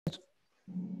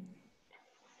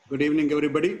Good evening,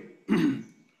 everybody.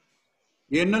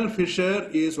 Anal fissure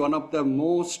is one of the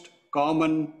most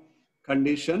common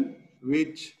condition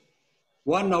which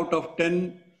 1 out of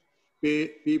 10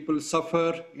 people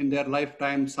suffer in their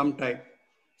lifetime sometime.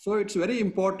 So it's very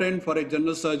important for a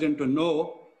general surgeon to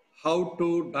know how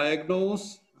to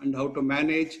diagnose and how to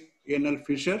manage anal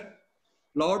fissure.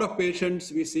 Lot of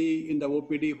patients we see in the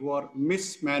OPD who are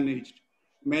mismanaged.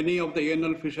 Many of the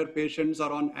anal fissure patients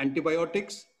are on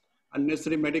antibiotics,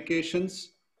 unnecessary medications,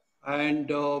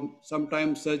 and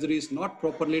sometimes surgery is not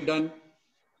properly done.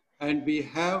 And we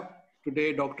have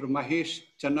today Dr. Mahesh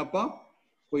Channappa,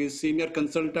 who is senior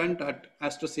consultant at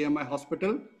Aster CMI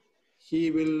Hospital.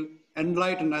 He will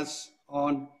enlighten us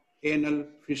on anal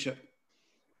fissure.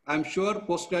 I'm sure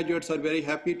postgraduates are very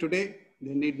happy today.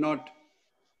 They need not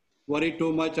worry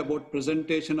too much about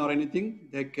presentation or anything.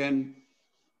 They can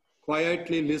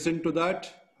quietly listen to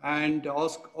that and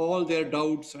ask all their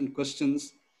doubts and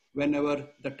questions whenever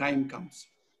the time comes.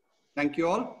 Thank you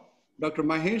all. Dr.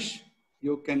 Mahesh,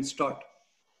 you can start.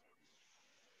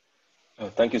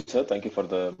 Thank you, sir. Thank you for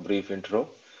the brief intro.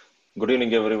 Good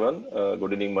evening, everyone.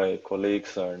 Good evening, my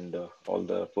colleagues and all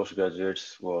the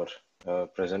postgraduates who are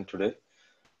present today.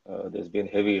 There's been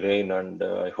heavy rain and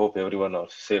I hope everyone are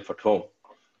safe at home.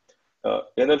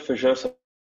 Anal fissures,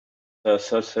 as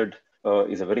sir said,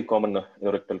 is a very common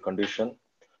anorectal condition.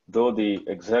 Though the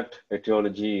exact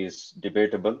etiology is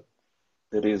debatable,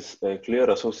 there is a clear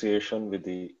association with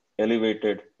the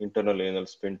elevated internal anal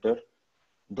sphincter,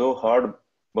 though hard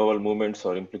bowel movements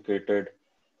are implicated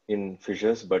in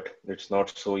fissures, but it's not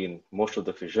so in most of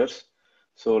the fissures.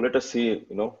 So let us see,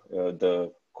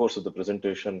 the course of the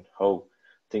presentation, how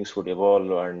things would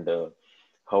evolve and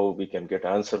how we can get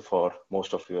answer for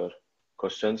most of your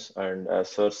questions. And as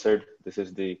sir said, this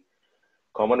is the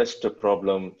commonest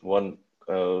problem one,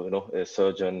 a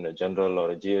surgeon, a general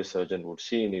or a GA surgeon would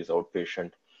see in his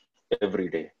outpatient every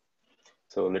day.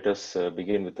 So let us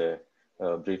begin with a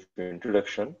brief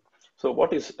introduction. So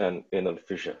what is an anal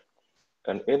fissure?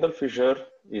 An anal fissure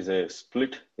is a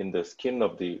split in the skin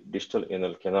of the distal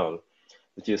anal canal,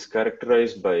 which is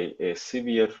characterized by a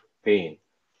severe pain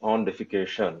on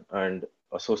defecation and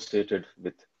associated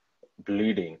with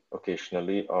bleeding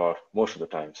occasionally or most of the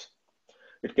times.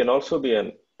 It can also be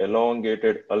an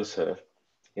elongated ulcer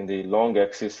in the long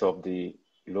axis of the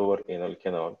lower anal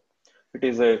canal. It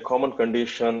is a common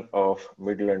condition of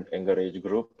middle and younger age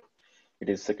group. It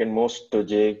is second most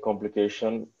GA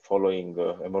complication following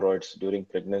hemorrhoids during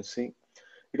pregnancy.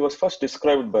 It was first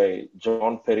described by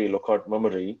John Perry Lockhart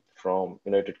Memory from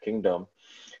United Kingdom,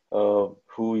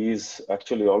 who is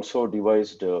actually also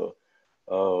devised a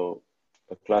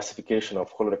classification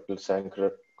of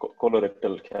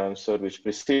colorectal cancer, which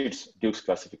precedes Duke's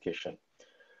classification.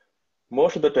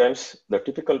 Most of the times, the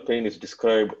typical pain is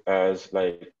described as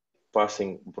like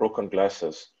passing broken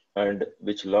glasses and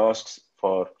which lasts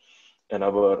for an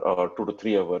hour or 2 to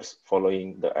 3 hours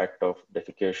following the act of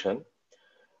defecation.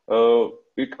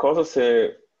 It causes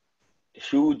a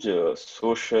huge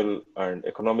social and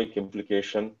economic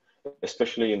implication,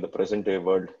 especially in the present day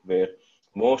world where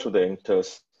most of the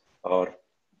youngsters are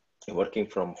working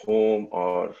from home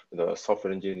or the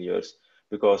software engineers,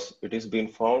 because it has been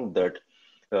found that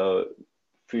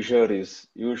fissure is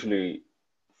usually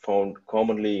found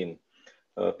commonly in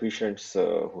patients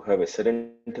who have a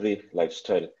sedentary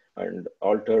lifestyle and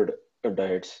altered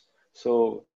diets.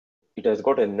 So it has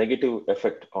got a negative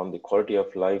effect on the quality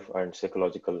of life and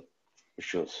psychological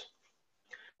issues.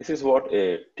 This is what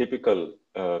a typical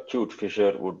acute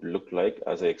fissure would look like,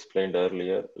 as I explained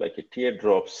earlier, like a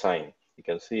teardrop sign. You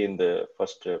can see in the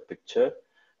first picture,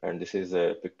 and this is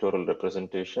a pictorial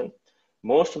representation.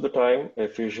 Most of the time, a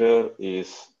fissure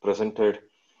is presented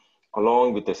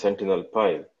along with a sentinel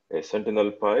pile. A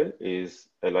sentinel pile is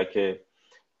like a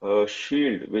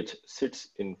shield which sits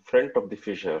in front of the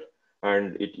fissure,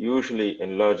 and it usually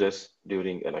enlarges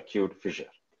during an acute fissure.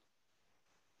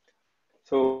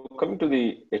 So coming to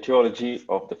the etiology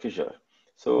of the fissure.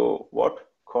 So what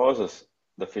causes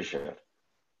the fissure?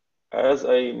 As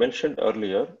I mentioned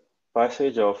earlier,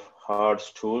 passage of hard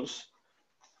stools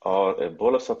or a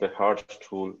bolus of a hard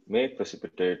stool may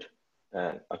precipitate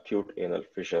an acute anal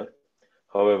fissure.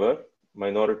 However,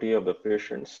 minority of the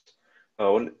patients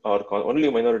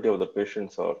only minority of the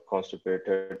patients are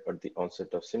constipated at the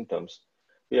onset of symptoms.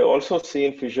 We have also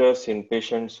seen fissures in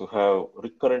patients who have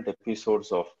recurrent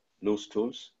episodes of loose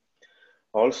stools.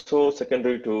 Also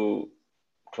secondary to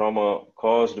trauma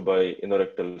caused by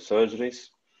anorectal surgeries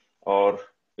or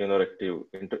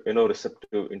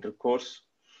anoreceptive intercourse.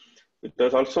 It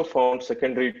is also found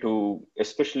secondary to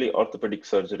especially orthopedic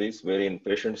surgeries, wherein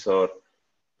patients are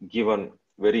given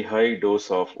very high dose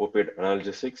of opioid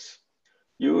analgesics.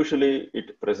 Usually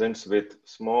it presents with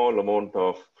small amount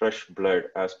of fresh blood,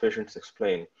 as patients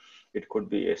explain. It could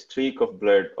be a streak of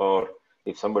blood, or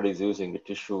if somebody is using the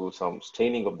tissue, some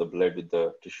staining of the blood with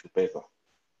the tissue paper.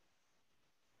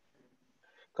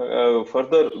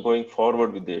 Further going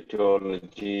forward with the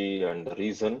etiology and the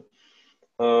reason,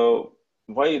 uh,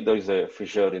 why there is a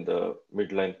fissure in the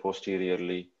midline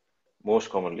posteriorly, most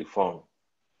commonly found.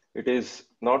 It is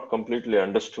not completely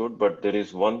understood, but there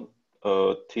is one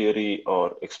theory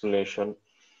or explanation.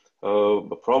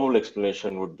 The probable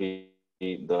explanation would be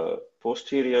the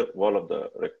posterior wall of the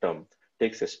rectum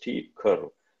takes a steep curve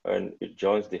and it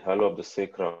joins the hollow of the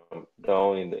sacrum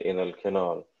down in the anal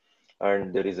canal,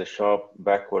 and there is a sharp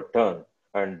backward turn,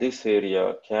 and this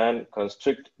area can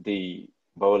constrict the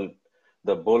bowel,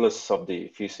 the bolus of the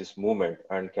feces movement,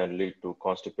 and can lead to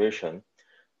constipation.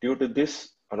 Due to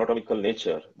this anatomical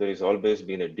nature, there has always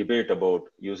been a debate about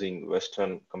using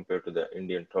Western compared to the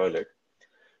Indian toilet.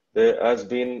 There has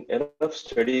been enough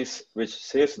studies which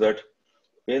says that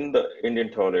in the Indian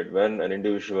toilet, when an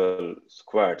individual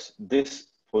squats, this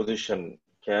position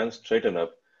can straighten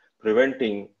up,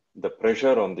 preventing the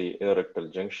pressure on the inner rectal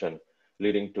junction,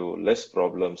 leading to less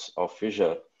problems of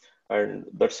fissure. And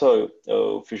that's how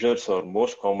fissures are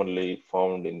most commonly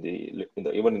found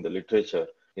even in the literature,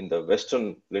 in the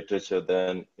Western literature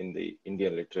than in the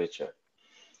Indian literature.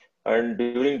 And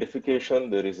during defecation,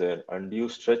 there is an undue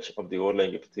stretch of the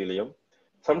overlying epithelium.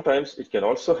 Sometimes it can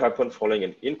also happen following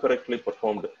an incorrectly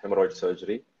performed hemorrhoid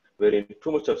surgery, wherein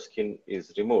too much of skin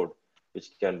is removed,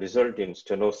 which can result in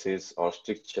stenosis or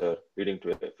stricture, leading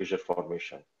to a fissure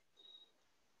formation.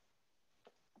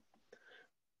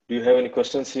 Do you have any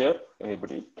questions here,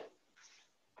 anybody?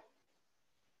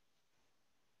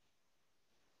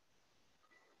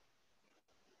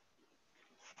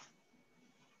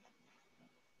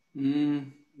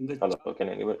 Hello, can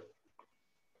anybody?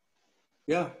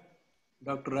 Yeah,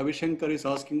 Dr. Ravi Shankar is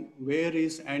asking, where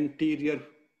is anterior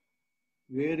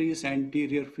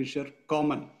fissure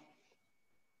common?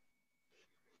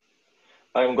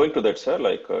 I'm going to that, sir.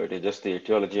 Like it is just the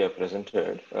etiology I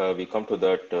presented. We come to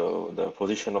that, the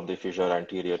position of the fissure,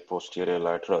 anterior, posterior,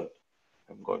 lateral.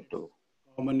 I'm going to.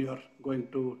 Common you are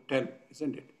going to tell,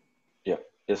 isn't it? Yeah,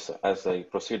 yes, sir. As I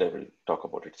proceed, I will talk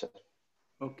about it, sir.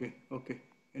 Okay, okay.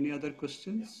 Any other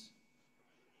questions?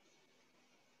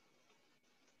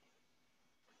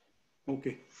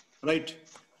 Okay, right.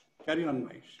 Carry on,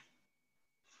 Mahesh.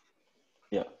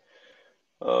 Yeah.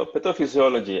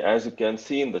 Pathophysiology, as you can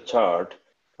see in the chart,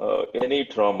 any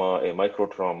trauma, a micro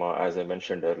trauma, as I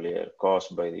mentioned earlier,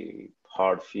 caused by the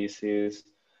hard feces,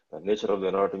 the nature of the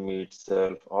anatomy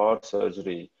itself, or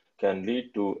surgery, can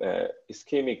lead to a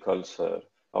ischemic ulcer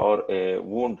or a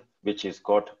wound which has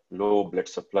got low blood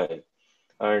supply.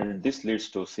 And this leads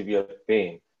to severe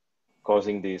pain,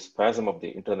 causing the spasm of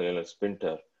the internal anal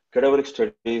sphincter. Cadaveric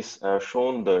studies have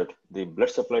shown that the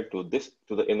blood supply to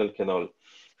the anal canal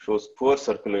shows poor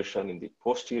circulation in the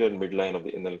posterior midline of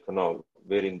the anal canal,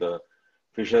 wherein the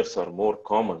fissures are more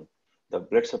common. The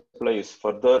blood supply is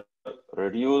further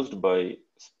reduced by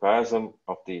spasm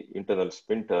of the internal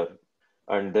sphincter,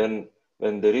 and then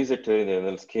when there is a tear in the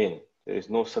anal skin, there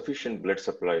is no sufficient blood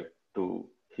supply to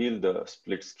heal the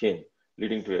split skin,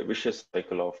 leading to a vicious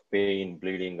cycle of pain,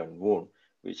 bleeding, and wound,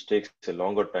 which takes a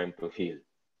longer time to heal.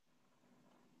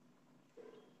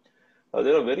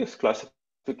 There are various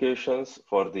classifications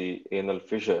for the anal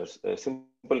fissures. A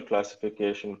simple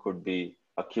classification could be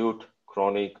acute,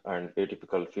 chronic, and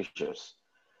atypical fissures.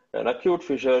 An acute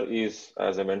fissure is,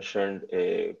 as I mentioned,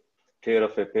 a tear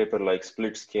of a paper-like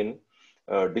split skin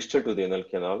distal to the anal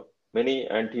canal.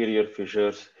 Many anterior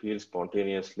fissures heal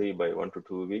spontaneously by 1 to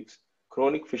 2 weeks.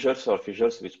 Chronic fissures are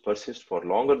fissures which persist for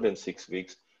longer than 6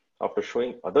 weeks after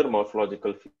showing other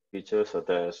morphological features such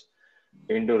as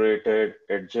indurated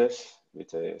edges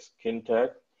with a skin tag,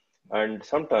 and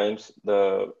sometimes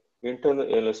the internal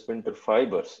anal sphincter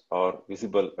fibers are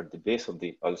visible at the base of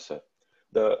the ulcer.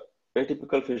 The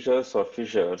atypical fissures or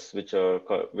fissures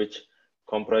which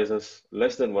comprises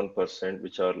less than 1%,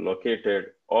 which are located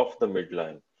off the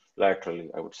midline laterally,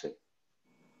 I would say.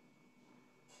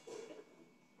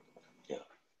 Yeah.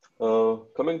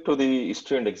 Coming to the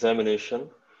history and examination,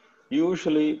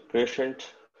 usually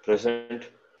patient present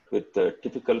with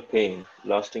typical pain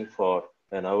lasting for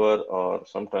an hour or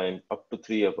sometime up to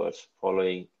 3 hours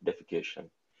following defecation.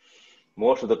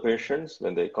 Most of the patients,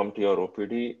 when they come to your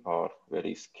OPD, are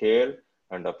very scared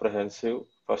and apprehensive.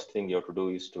 First thing you have to do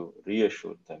is to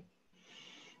reassure them.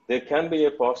 There can be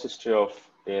a past history of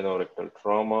anorectal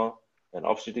trauma. An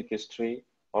obstetric history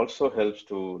also helps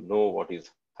to know what is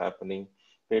happening.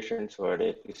 patients who had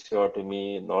a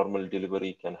episiotomy, normal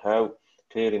delivery can have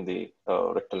tear in the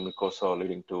rectal mucosa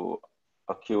leading to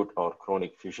acute or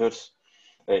chronic fissures.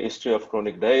 A history of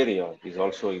chronic diarrhea is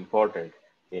also important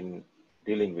in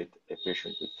dealing with a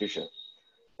patient with fissure.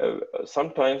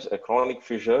 Sometimes a chronic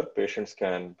fissure, patients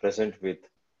can present with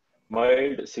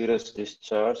mild serous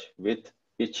discharge with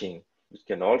itching, which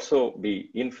can also be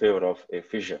in favor of a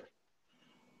fissure.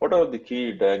 What are the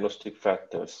key diagnostic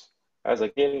factors? As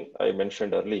again I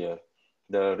mentioned earlier,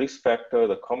 the risk factor,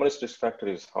 the commonest risk factor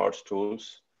is hard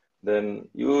stools. Then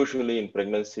usually in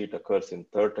pregnancy it occurs in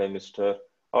third trimester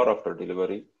or after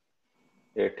delivery.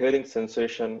 A tearing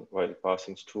sensation while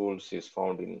passing stools is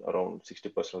found in around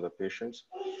 60% of the patients.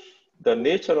 The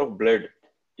nature of blood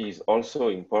is also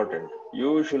important.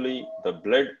 Usually the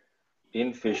blood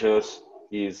in fissures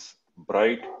is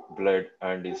bright blood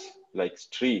and is like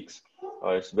streaks.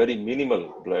 It's very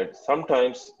minimal blood.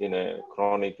 Sometimes in a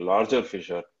chronic larger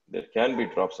fissure, there can be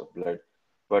drops of blood,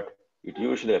 but it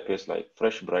usually appears like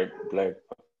fresh bright blood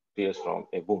appears from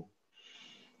a wound.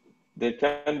 There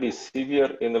can be severe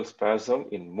anal spasm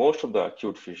in most of the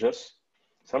acute fissures.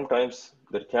 Sometimes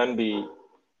there can be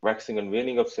waxing and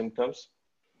waning of symptoms.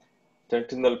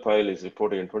 Sentinel pile is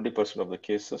reported in 20% of the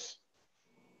cases.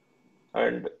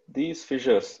 And these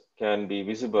fissures can be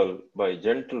visible by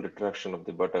gentle retraction of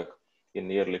the buttock in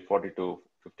nearly 40 to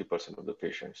 50% of the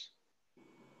patients.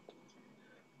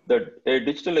 A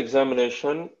digital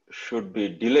examination should be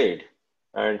delayed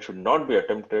and should not be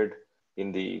attempted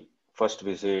in the first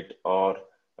visit, or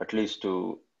at least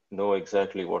to know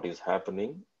exactly what is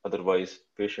happening. Otherwise,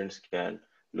 patients can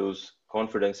lose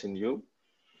confidence in you.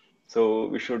 So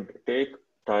we should take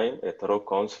time, a thorough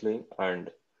counseling,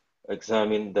 and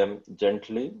examine them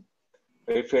gently.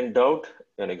 If in doubt,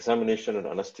 an examination and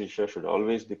anesthesia should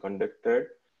always be conducted.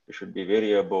 We should be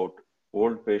wary about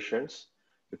old patients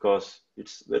because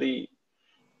it's very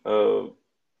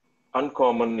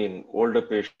uncommon in older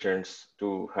patients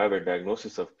to have a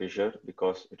diagnosis of fissure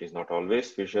because it is not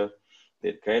always fissure.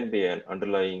 There can be an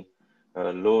underlying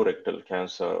low rectal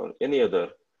cancer or any other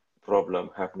problem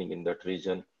happening in that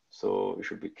region. So we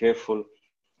should be careful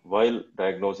while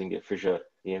diagnosing a fissure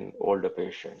in older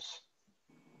patients.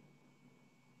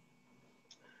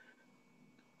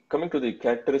 Coming to the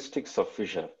characteristics of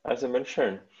fissure, as I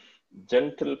mentioned,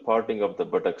 gentle parting of the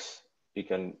buttocks. You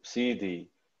can see the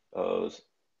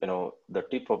the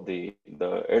tip of the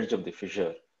edge of the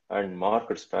fissure and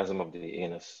marked spasm of the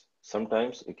anus.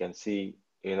 Sometimes you can see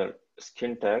anal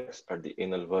skin tags at the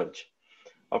anal verge.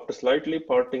 After slightly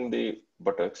parting the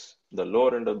buttocks, the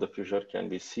lower end of the fissure can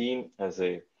be seen as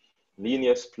a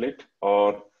linear split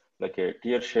or like a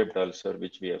tear-shaped ulcer,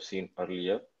 which we have seen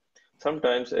earlier.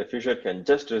 Sometimes a fissure can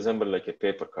just resemble like a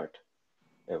paper cut.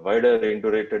 A wider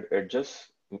indurated edges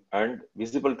and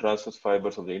visible transverse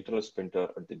fibers of the internal sphincter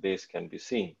at the base can be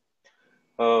seen.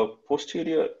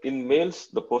 Posterior, in males,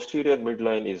 the posterior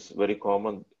midline is very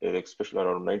common, especially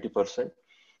around 90%,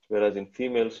 whereas in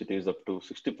females, it is up to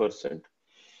 60%.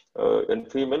 In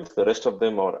females, the rest of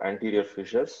them are anterior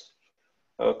fissures.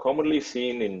 Commonly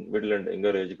seen in middle and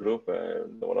younger age group.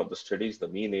 One of the studies, the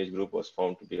mean age group was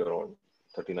found to be around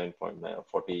 39.9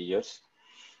 40 years.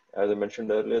 As I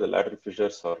mentioned earlier, the lateral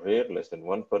fissures are rare, less than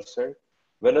 1%.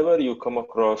 Whenever you come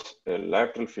across a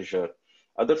lateral fissure,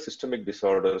 other systemic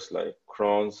disorders like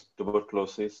Crohn's,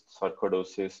 tuberculosis,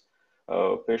 sarcoidosis,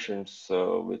 patients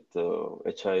with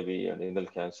HIV and anal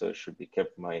cancer should be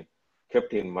kept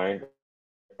in mind,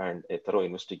 and a thorough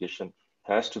investigation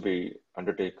has to be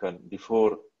undertaken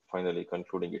before finally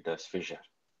concluding it as fissure.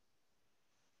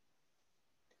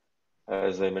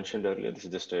 As I mentioned earlier, this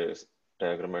is just a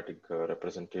diagrammatic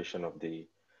representation of the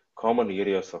common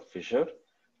areas of fissure.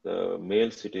 The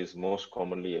males, it is most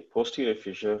commonly a posterior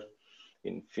fissure.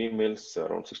 In females,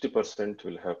 around 60%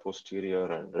 will have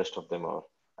posterior and rest of them are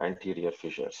anterior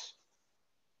fissures.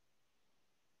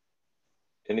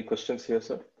 Any questions here,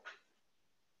 sir?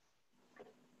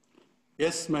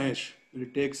 Yes, Mahesh,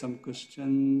 we'll take some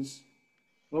questions.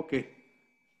 Okay,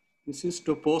 this is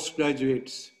to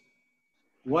postgraduates.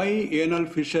 Why anal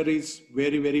fissure is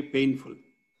very, very painful?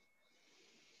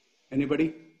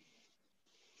 Anybody?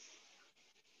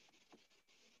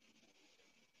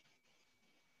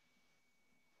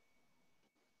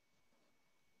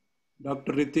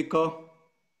 Dr. Ritika?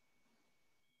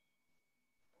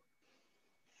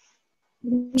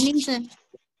 Good evening, sir.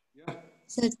 Yeah.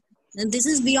 Sir, this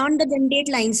is beyond the dentate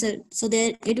line, sir. So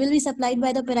there, it will be supplied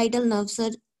by the parietal nerve,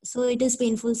 sir. So it is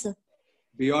painful, sir.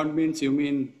 Beyond means you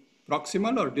mean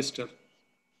proximal or distal?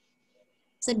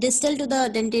 So distal to the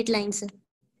dentate line, sir.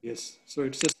 Yes. So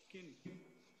it's a skin.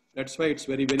 That's why it's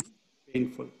very, very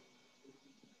painful.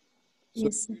 So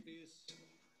Yes, if sir. it is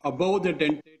above the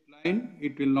dentate line,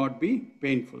 it will not be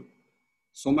painful.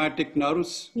 Somatic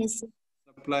nerves Yes, sir.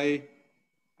 supply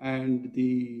and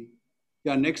the,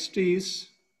 yeah, next is,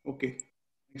 okay.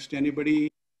 Next,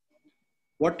 anybody?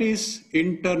 What is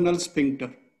internal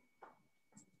sphincter?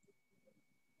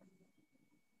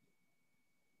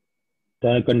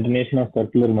 The continuation of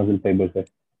circular muscle fibers, sir.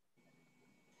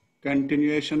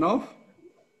 Continuation of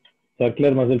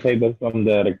Circular muscle fibers from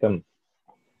the rectum.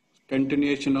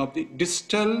 continuation of the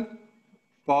distal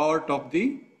part of the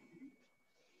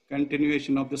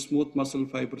continuation of the smooth muscle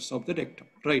fibers of the rectum,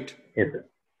 right? Yes, sir.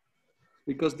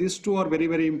 Because these two are very,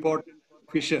 very important for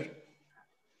fissure.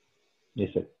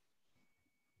 Yes, sir.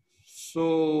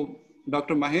 So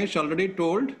Dr. Mahesh already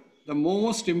told the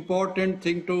most important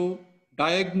thing to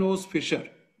diagnose fissure.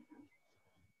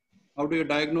 How do you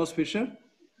diagnose fissure?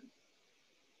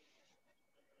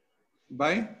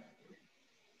 By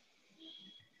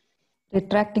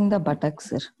Retracting the buttocks,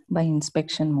 sir, by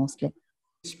inspection mostly.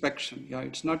 inspection. Yeah,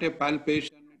 it's not a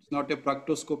palpation, it's not a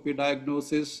proctoscopy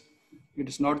diagnosis, it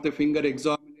is not the finger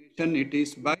examination, it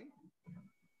is by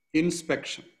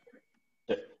inspection.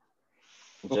 Yeah.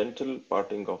 Gentle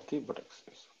parting of the buttocks.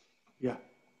 Yes. Yeah.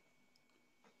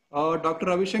 Dr.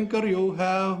 Ravishankar, you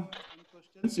have any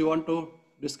questions you want to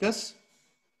discuss?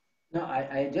 No,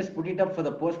 I just put it up for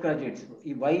the postgraduates.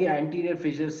 Why anterior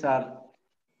fissures are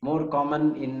more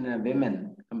common in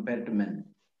women compared to men?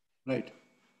 Right.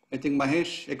 I think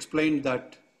Mahesh explained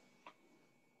that.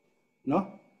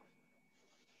 No?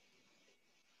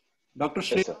 Dr. Yes,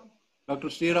 sir. Sriram? Dr.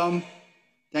 Sriram,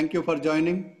 thank you for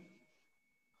joining.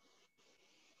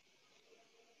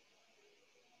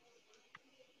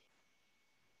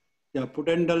 Yeah,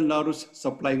 pudendal nerves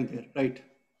supplying there, right?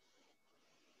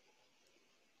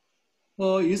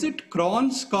 Is it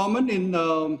Crohn's common in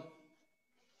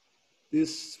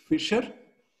this fissure,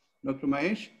 Dr.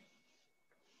 Mahesh?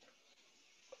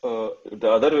 The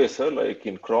other way, sir, like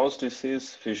in Crohn's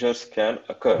disease, fissures can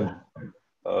occur.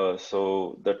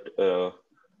 So that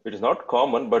it is not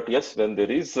common, but yes, when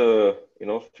there is,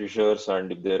 fissures,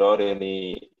 and if there are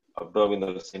any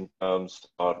abdominal symptoms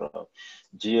or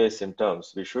GI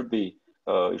symptoms, you should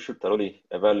thoroughly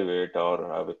evaluate,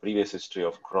 or have a previous history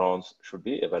of Crohn's should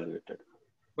be evaluated.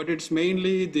 But it's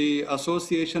mainly the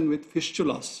association with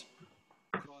fistulas.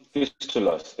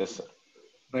 Fistulas, yes, sir.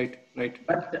 Right, right,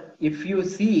 But if you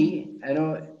see,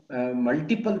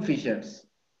 multiple fissures,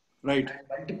 right. and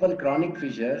multiple chronic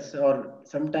fissures, or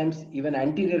sometimes even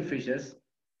anterior fissures,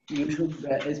 you should,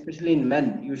 especially in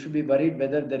men, you should be worried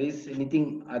whether there is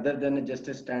anything other than just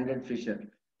a standard fissure.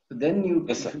 So then you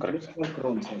Yes, sir, should correct, look sir. for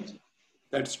Crohn's also.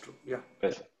 That's true. Yeah.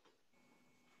 Yes, sir.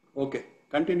 Okay.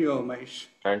 Continue, Mahesh.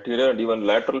 Anterior and even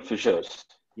lateral fissures.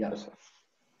 Yeah. Yes, sir.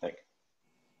 Thank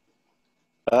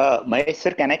you. Mahesh,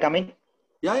 sir, can I come in?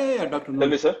 Yeah, Dr. Tell me,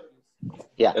 Noli. sir.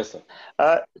 Yeah. Yes, sir.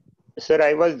 Sir,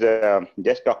 I was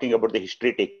just talking about the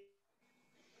history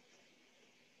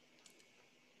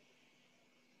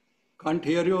Can't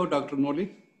hear you, Dr. Noli.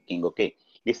 taking. Okay.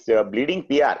 This bleeding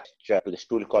PR, to the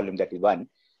stool column, that is one.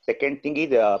 Second thing is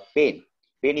pain.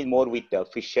 Pain is more with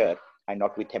fissure and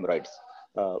not with hemorrhoids.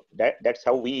 That's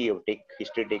how we take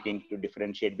history taking to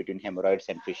differentiate between hemorrhoids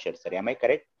and fissures. Sir, am I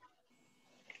correct?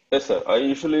 Yes, sir. I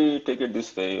usually take it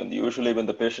this way. And usually, when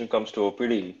the patient comes to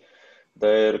OPD,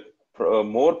 their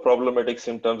more problematic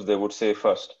symptoms they would say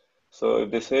first. So,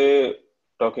 if they say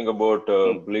talking about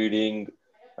bleeding,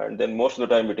 and then most of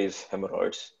the time it is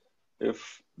hemorrhoids.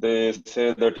 If they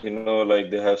say that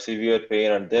like they have severe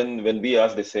pain, and then when we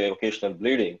ask, they say occasional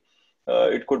bleeding,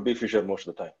 it could be fissure most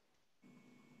of the time.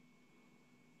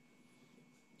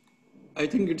 I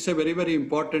think it's a very, very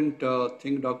important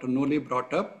thing Dr. Noli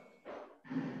brought up.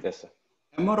 Yes, sir.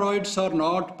 Hemorrhoids are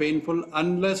not painful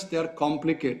unless they are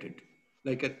complicated,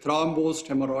 like a thrombosed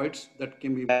hemorrhoids that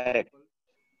can be Correct.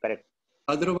 Correct.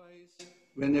 Otherwise,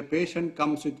 when a patient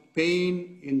comes with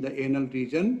pain in the anal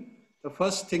region, the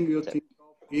first thing you think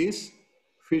of is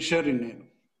fissure in anal.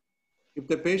 If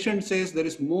the patient says there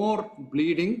is more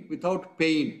bleeding without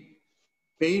pain,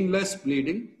 painless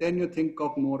bleeding, then you think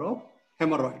of more of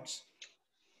hemorrhoids.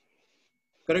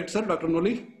 Correct, sir, Dr.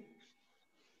 Noli?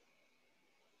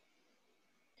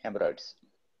 Hemorrhoids.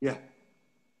 Yeah.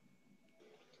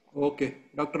 Okay.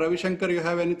 Dr. Ravishankar, you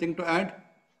have anything to add?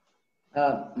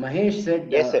 Mahesh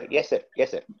said. Yes, sir. Yes, sir.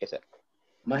 Yes, sir. Yes, sir.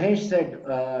 Mahesh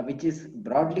said, which is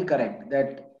broadly correct,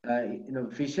 that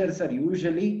fissures are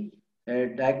usually a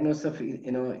diagnosis of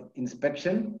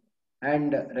inspection,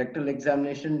 and rectal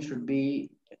examination should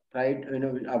be tried,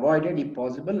 avoided if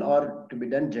possible, or to be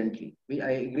done gently.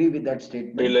 I agree with that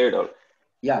statement. Delayed out.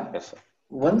 Yeah. Yes, sir.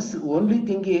 only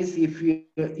thing is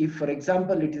if for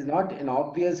example it is not an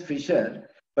obvious fissure,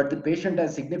 but the patient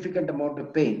has significant amount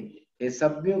of pain, a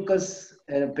submucous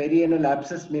perianal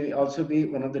abscess may also be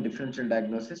one of the differential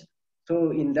diagnosis.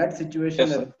 So in that situation, Yes,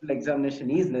 a sir. rectal examination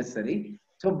is necessary.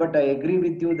 So, but I agree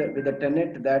with you that with the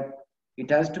tenet that it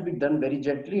has to be done very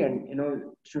gently, and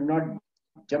should not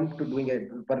jump to doing a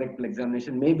per rectal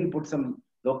examination. Maybe put some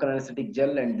local anesthetic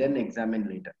gel and then examine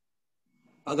later.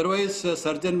 Otherwise,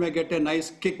 surgeon may get a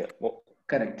nice Yeah. kick.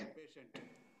 Correct. Patient.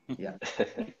 Yeah.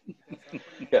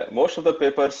 Yeah, most of the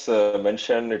papers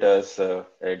mention it as a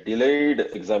delayed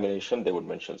examination, they would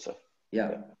mention, sir.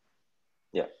 Yeah. Yeah.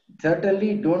 Yeah.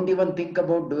 Certainly don't even think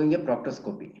about doing a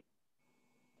proctoscopy.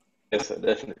 Yes, sir,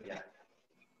 definitely. Yeah.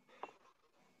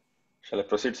 Shall I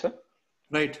proceed, sir?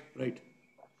 Right, right.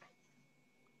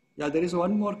 Yeah, there is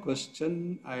one more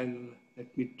question.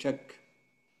 Let me check.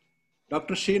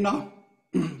 Dr. Sheena,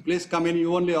 please come in.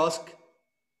 You only ask.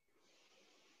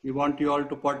 We want you all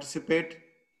to participate.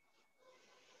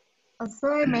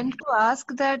 So I meant to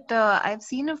ask that I've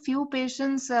seen a few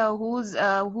patients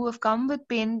who have come with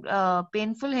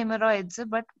painful hemorrhoids,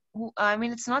 but I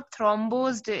mean it's not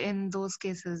thrombosed in those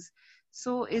cases.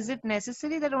 So is it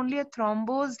necessary that only a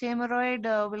thrombosed hemorrhoid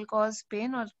will cause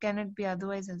pain, or can it be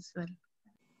otherwise as well?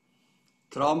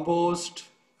 Thrombosed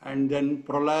and then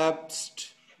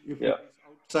prolapsed. If it Yeah. is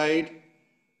outside,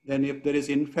 then if there is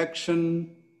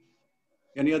infection,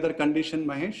 any other condition,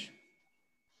 Mahesh?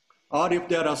 Or if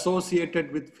they are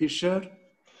associated with fissure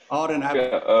or an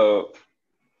abscess. Yeah.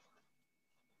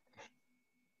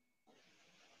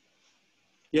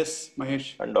 Yes,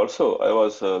 Mahesh. And also, I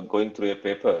was going through a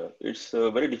paper. It's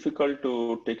very difficult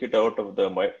to take it out of the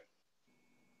mind.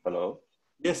 Hello?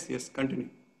 Yes, yes, continue.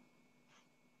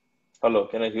 Hello,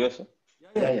 can I hear, sir?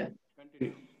 Yeah.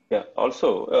 Continue. Yeah. Also,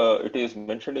 it is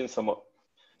mentioned in some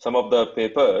of the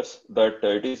papers that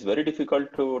it is very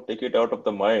difficult to take it out of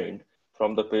the mind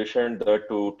from the patient, that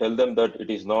to tell them that it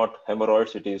is not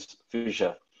hemorrhoids, it is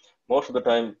fissure. Most of the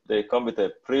time, they come with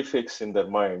a prefix in their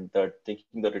mind, that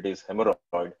thinking that it is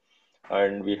hemorrhoid,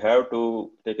 and we have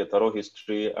to take a thorough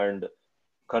history and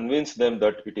convince them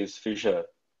that it is fissure.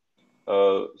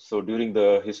 So during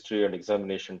the history and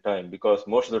examination time, because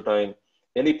most of the time,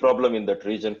 any problem in that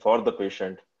region for the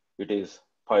patient, it is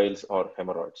piles or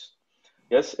hemorrhoids.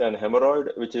 Yes, an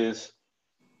hemorrhoid which is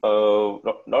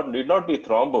need not be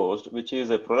thrombosed, which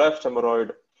is a prolapsed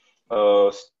hemorrhoid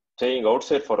uh, staying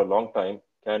outside for a long time,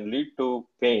 can lead to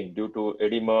pain due to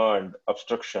edema and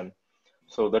obstruction.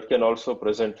 So that can also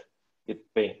present with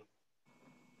pain.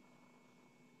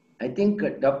 I think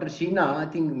Dr. Sheena, I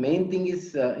think main thing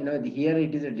is, here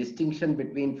it is a distinction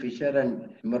between fissure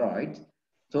and hemorrhoids.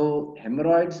 So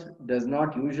hemorrhoids does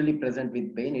not usually present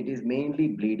with pain. It is mainly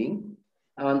bleeding.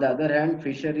 On the other hand,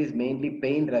 fissure is mainly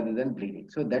pain rather than bleeding.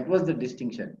 So that was the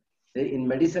distinction. In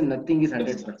medicine, nothing is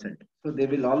 100%. So there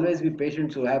will always be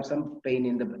patients who have some pain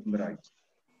in the hemorrhoids.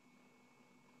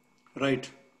 Right.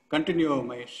 Continue,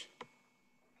 Mahesh.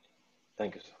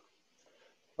 Thank you,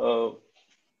 sir.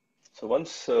 So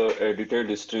once a detailed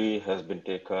history has been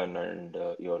taken and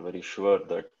you are very sure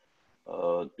that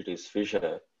it is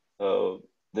fissure,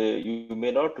 you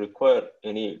may not require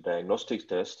any diagnostic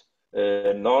test.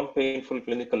 A non-painful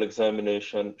clinical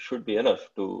examination should be enough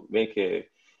to make a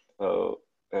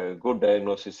good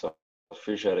diagnosis of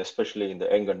fissure, especially in the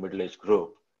young and middle-aged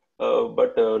group.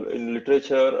 But in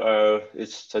literature, it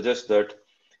suggests that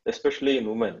especially in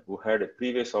women who had a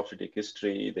previous obstetric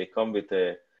history, they come with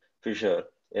a fissure.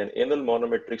 An anal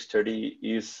manometric study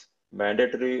is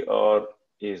mandatory or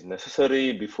is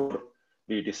necessary before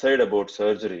we decide about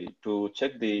surgery to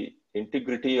check the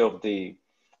integrity of the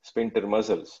sphincter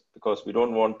muscles, because we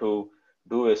don't want to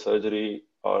do a surgery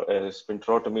or a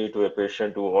sphincterotomy to a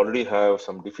patient who already have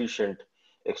some deficient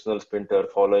external sphincter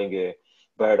following a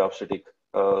bad obstetric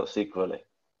sequelae.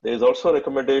 There is also a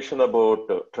recommendation about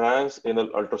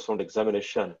transanal ultrasound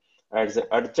examination as an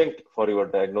adjunct for your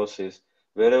diagnosis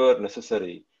wherever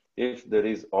necessary. If there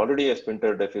is already a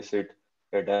sphincter deficit,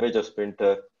 a damage of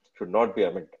sphincter should not be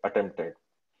attempted.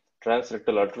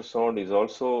 Transrectal ultrasound is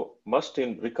also must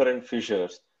in recurrent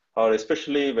fissures, or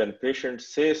especially when patient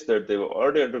says that they've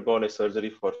already undergone a surgery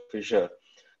for fissure.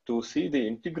 To see the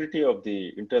integrity of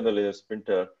the internal air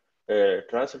sphincter, a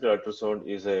transrectal ultrasound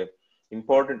is an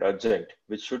important adjunct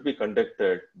which should be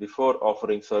conducted before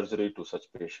offering surgery to such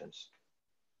patients.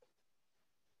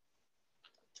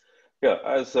 Yeah,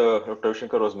 as Dr.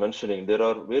 Shankar was mentioning, there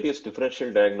are various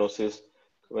differential diagnoses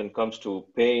when it comes to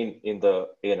pain in the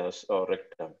anus or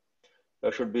rectum.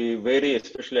 Should be very,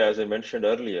 especially as I mentioned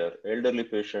earlier, elderly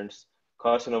patients,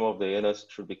 carcinoma of the anus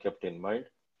should be kept in mind.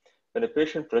 When a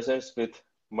patient presents with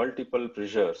multiple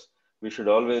fissures, we should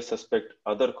always suspect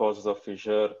other causes of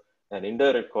fissure and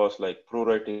indirect cause like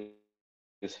pruritus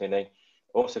hinning,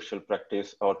 homosexual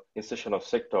practice, or insertion of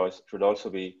sectoids should also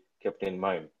be kept in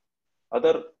mind.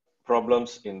 Other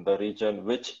problems in the region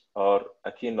which are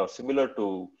akin or similar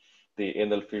to the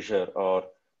anal fissure or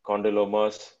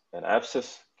condylomas and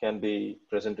abscess can be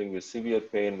presenting with severe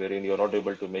pain wherein you're not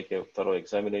able to make a thorough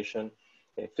examination.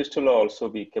 A fistula also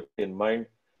be kept in mind.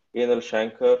 Anal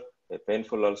chancre, a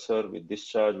painful ulcer with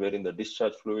discharge wherein the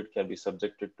discharge fluid can be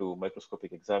subjected to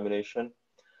microscopic examination.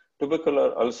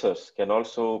 Tubercular ulcers can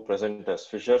also present as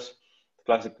fissures. The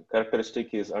classic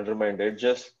characteristic is undermined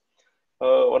edges.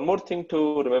 One more thing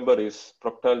to remember is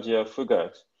proctalgia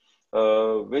fugax,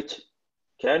 which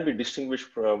can be distinguished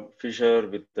from fissure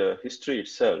with the history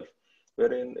itself,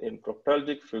 wherein in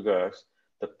proctalgic fugax,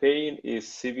 the pain is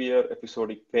severe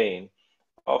episodic pain,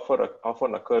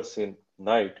 often occurs in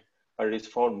night, and is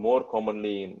found more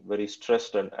commonly in very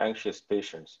stressed and anxious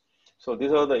patients. So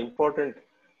these are the important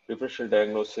differential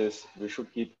diagnoses we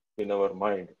should keep in our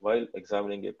mind while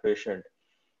examining a patient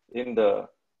in the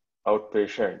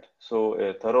outpatient. So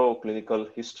a thorough clinical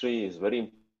history is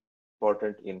very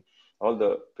important in all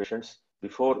the patients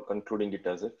before concluding it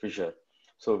as a fissure.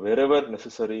 So wherever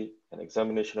necessary, an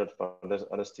examination of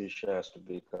anesthesia has to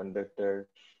be conducted.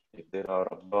 If there are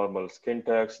abnormal skin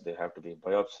tags, they have to be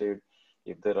biopsied.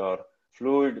 If there are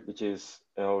fluid which is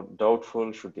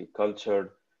doubtful, should be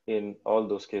cultured in all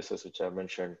those cases which I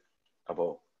mentioned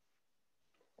above.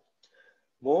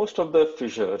 Most of the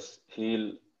fissures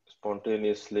heal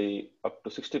spontaneously, up to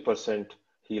 60%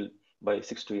 heal by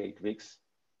 6 to 8 weeks.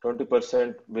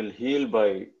 20% will heal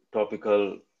by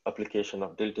topical application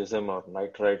of diltiazem or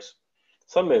nitrites.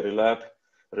 Some may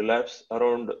relapse.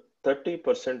 Around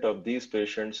 30% of these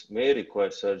patients may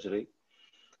require surgery.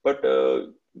 But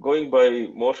going by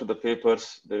most of the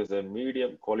papers, there is a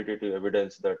medium qualitative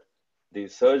evidence that the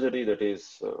surgery that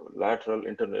is lateral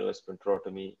internal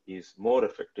sphincterotomy is more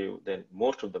effective than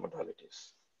most of the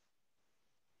modalities.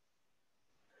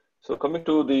 So coming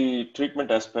to the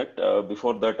treatment aspect,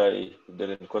 before that, if there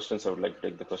are any questions, I would like to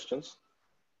take the questions.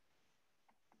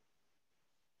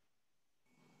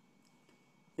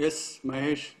 Yes,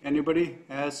 Mahesh, anybody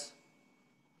has?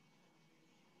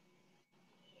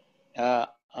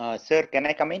 Sir, can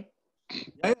I come in?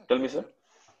 Yeah. Tell me, sir.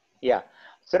 Yeah.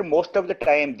 Sir, most of the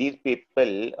time, these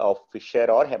people of fissure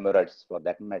or hemorrhoids, for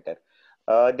that matter,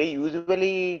 they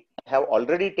usually have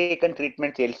already taken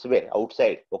treatments elsewhere,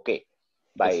 outside, okay,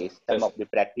 by Yes, some yes. of the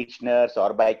practitioners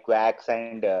or by quacks,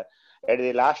 and at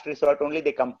the last resort only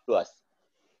they come to us.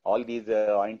 All these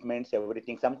ointments,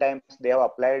 everything. Sometimes they have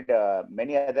applied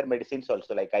many other medicines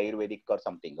also, like Ayurvedic or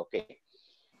something, okay.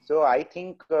 So I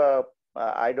think,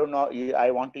 I don't know,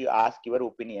 I want to ask your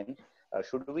opinion.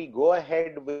 Should we go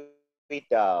ahead with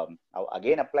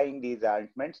again applying these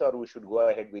ointments, or we should go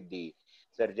ahead with the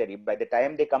surgery? By the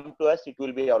time they come to us, it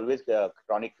will be always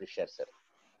chronic fissure, sir.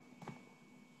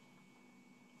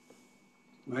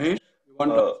 Mahesh, you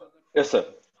want to answer that? Yes, sir.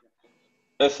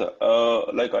 Yes,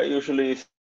 sir. Like I usually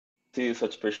see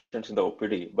such patients in the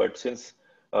OPD, but since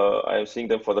I am seeing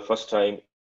them for the first time,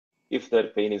 if their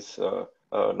pain is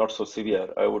not so severe,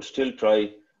 I would still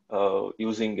try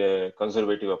using a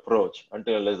conservative approach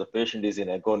until unless the patient is in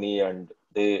agony and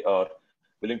they are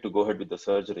willing to go ahead with the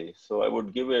surgery. So I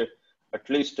would give at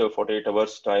least 48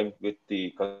 hours time with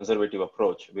the conservative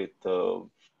approach with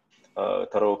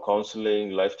thorough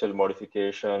counseling, lifestyle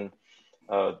modification,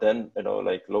 then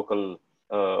like local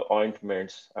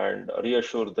ointments, and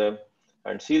reassure them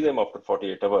and see them after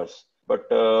 48 hours.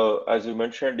 But as you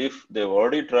mentioned, if they've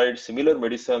already tried similar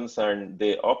medicines and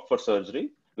they opt for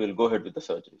surgery, we'll go ahead with the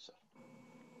surgery, sir.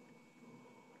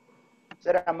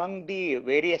 Sir, among the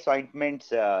various ointments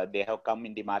they have come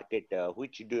in the market,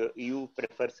 which do you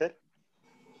prefer, sir?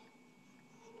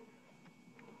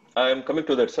 I'm coming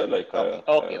to that, sir. Like,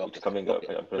 okay, it's coming up.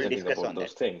 I'm We'll presenting discuss about on those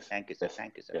that. things. Thank you, sir. Yes.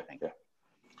 Thank you, sir. Yeah, Thank yeah. you.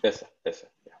 Yes, sir. Yes, sir.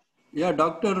 Yeah. Yeah,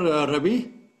 Dr.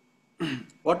 Ravi,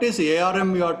 what is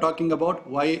ARM you are talking about?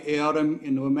 Why ARM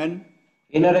in women?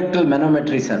 Anorectal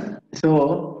manometry, sir.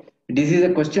 So this is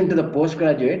a question to the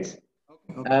postgraduates.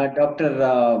 Okay. Dr.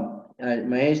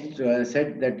 Mahesh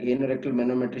said that anorectal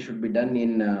manometry should be done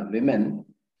in women.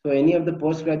 So any of the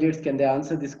postgraduates, can they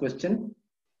answer this question?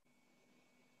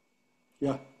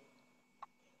 Yeah.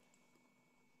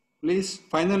 Please,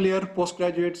 final year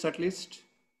postgraduates at least,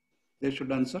 they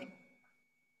should answer.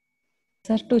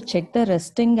 Sir, to check the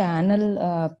resting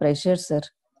anal pressure, sir,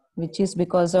 which is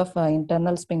because of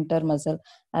internal sphincter muscle.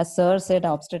 As sir said,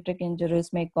 obstetric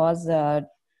injuries may cause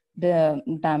the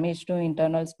damage to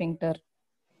internal sphincter.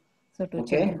 So to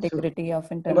check Okay. So, integrity of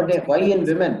no, internal but why sphincter in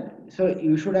muscle. women? So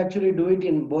you should actually do it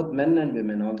in both men and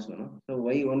women also. No? So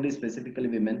why only specifically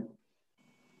women?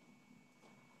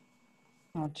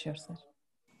 Not sure, sir.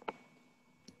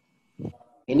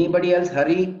 Anybody else?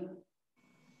 Hari,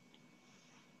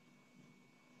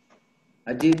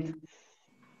 Ajit.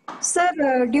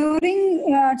 Sir, during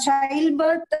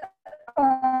childbirth,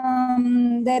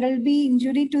 there will be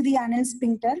injury to the anal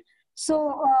sphincter.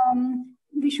 So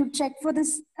we should check for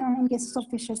this in cases of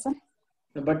fissure, sir.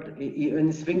 No, but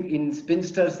in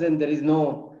spinsters, then there is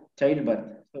no childbirth.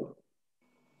 So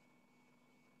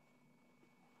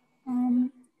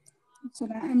So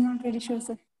I'm not very sure,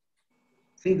 sir.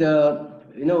 see the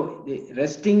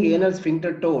resting anal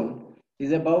sphincter tone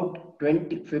is about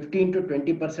 15 to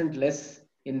 20% less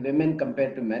in women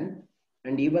compared to men,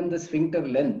 and even the sphincter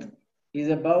length is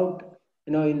about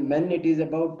in men it is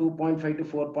about 2.5 to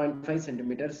 4.5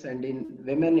 centimeters, and in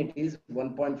women it is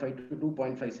 1.5 to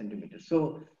 2.5 centimeters.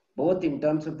 So both in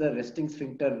terms of the resting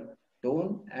sphincter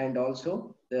tone and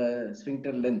also the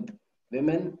sphincter length,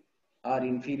 women are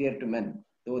inferior to men,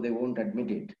 though they won't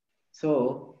admit it.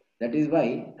 So that is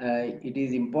why it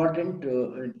is important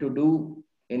to do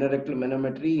anorectal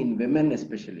manometry in women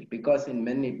especially, because in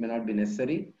men it may not be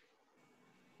necessary.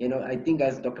 I think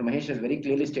as Dr. Mahesh has very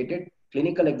clearly stated,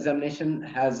 clinical examination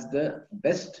has the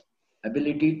best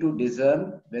ability to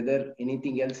discern whether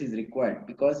anything else is required.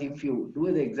 Because if you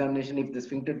do the examination, if the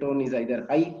sphincter tone is either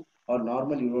high or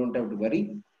normal, you don't have to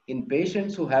worry. In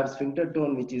patients who have sphincter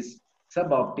tone which is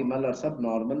suboptimal or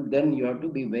subnormal, then you have to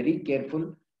be very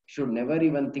careful. Should never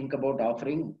even think about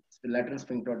offering lateral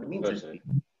sphincterotomy in such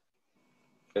people.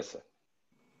 Yes, sir.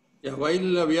 Yeah,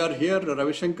 while we are here,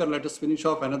 Ravi Shankar, let us finish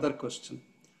off another question.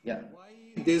 Yeah. Why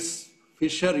this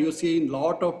fissure you see in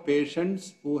lot of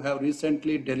patients who have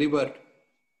recently delivered?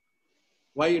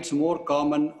 Why it's more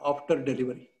common after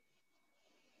delivery?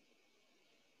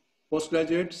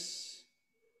 Postgraduates?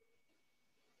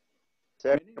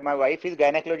 Sir, my wife is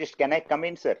gynecologist. Can I come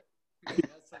in, sir?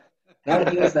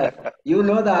 Not you, sir. You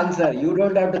know the answer. You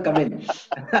don't have to come in.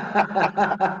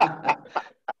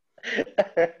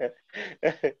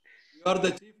 You are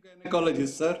the chief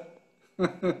gynecologist, sir.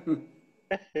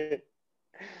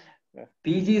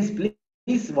 PGs,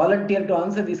 please volunteer to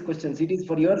answer these questions. It is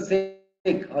for your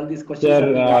sake all these questions are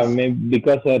Sir, being asked.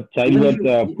 because Even if childbirth,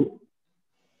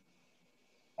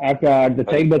 at the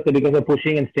childbirth, because of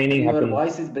pushing and staining your happens.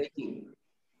 voice is breaking.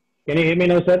 Can you hear me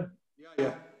now, sir?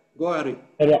 Yeah. Go, Hari.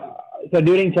 So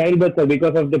during childbirth,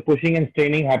 because of the pushing and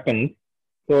staining happens,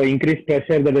 so increased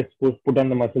pressure that is put on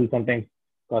the muscle sometimes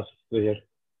causes pressure.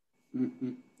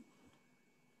 Mm-hmm.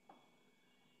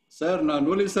 Sir,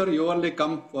 Nuli sir, you only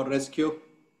come for rescue.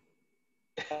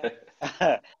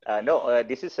 No,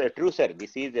 this is true, sir.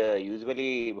 This is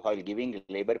usually while giving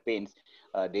labor pains,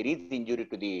 there is injury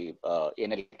to the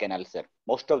anal canal, sir.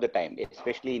 Most of the time,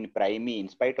 especially in primary, in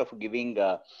spite of giving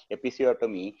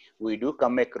episiotomy, we do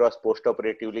come across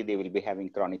post-operatively, they will be having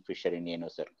chronic fissure in ano,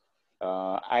 sir.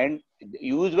 And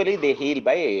usually they heal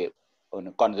by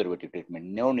conservative treatment.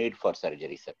 No need for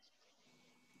surgery, sir.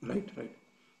 Right.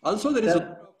 Also, there is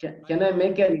Sir, can I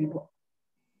make an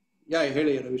Yeah, I heard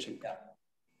you, Ravi Shankar.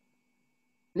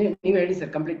 Yeah. ನೀವು ಹೇಳಿ sir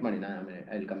complete ಮಾಡಿ ನಾನು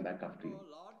I will come back after you.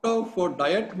 A lot of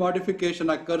diet modification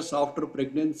occurs after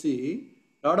pregnancy.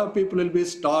 A lot of people will be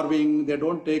starving. They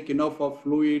don't take enough of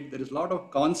fluid. There is a lot of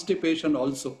constipation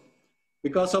also.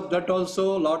 Because of that also,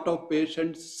 a lot of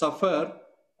patients suffer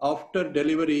after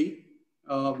delivery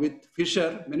with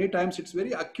fissure. Many times it's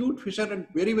very acute fissure and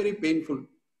very, very painful.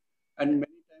 And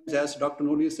many times, as Dr.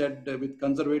 Noli said, with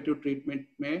conservative treatment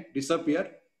may disappear.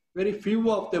 Very few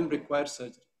of them require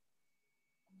surgery.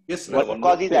 Yes, sir. One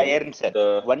cause is iron, sir.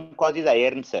 One cause is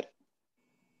iron, sir.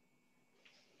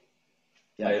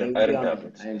 Yeah, Iron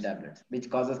tablets. Iron tablets, which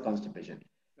causes constipation.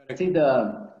 Correct. See the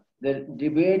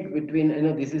debate between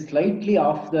this is slightly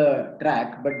off the track,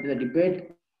 but the debate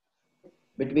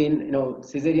between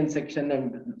cesarean section and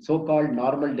so-called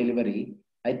normal delivery.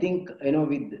 I think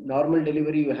with normal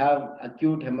delivery you have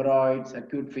acute hemorrhoids,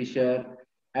 acute fissure,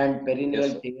 and perineal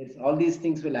tears. All these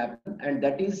things will happen, and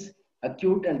that is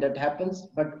acute, and that happens.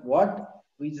 But what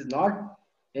is not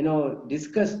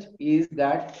discussed is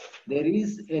that there is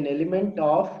an element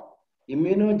of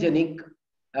immunogenic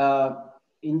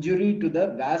injury to the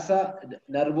vasa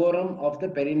nervorum of the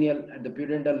perineal and the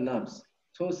pudendal nerves.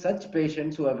 So such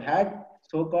patients who have had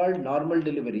so-called normal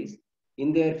deliveries in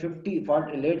their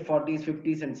late 40s,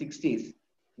 50s, and 60s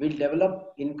will develop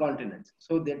incontinence.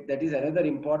 So that is another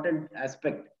important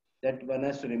aspect that one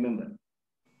has to remember.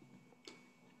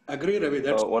 Agree, Ravi.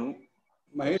 That's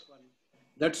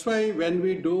That's why when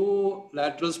we do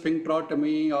lateral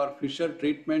sphincterotomy or fissure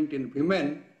treatment in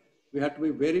women, we have to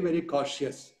be very, very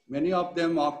cautious. Many of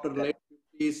them after late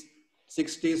 50s,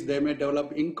 60s, they may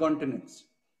develop incontinence.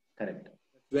 Correct.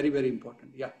 Very, very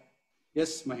important. Yeah.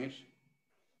 Yes, Mahesh.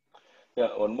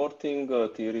 Yeah, one more thing,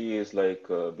 theory is like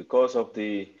because of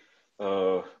the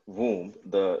womb,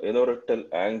 the anorectal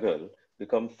angle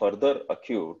become further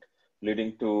acute,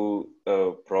 leading to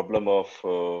a problem of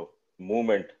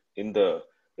movement in the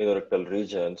anorectal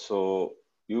region. So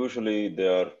usually they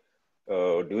are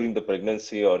during the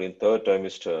pregnancy or in third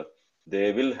trimester,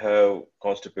 they will have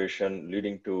constipation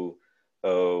leading to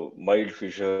mild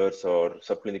fissures or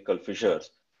subclinical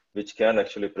fissures, which can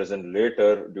actually present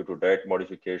later due to diet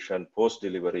modification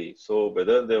post-delivery. So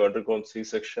whether they've undergone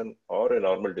C-section or a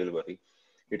normal delivery,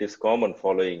 it is common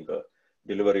following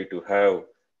delivery to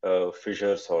have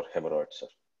fissures or hemorrhoids, sir.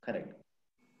 Correct.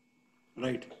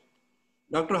 Right.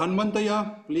 Dr.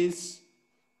 Hanmantaya, please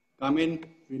come in.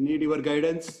 We need your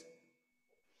guidance.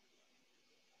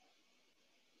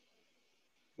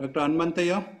 Dr.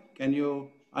 Hanmantaya, can you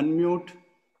unmute?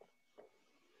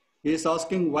 He is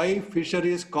asking why fissure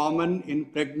is common in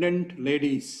pregnant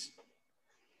ladies.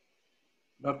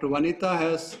 Dr. Vanita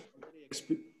has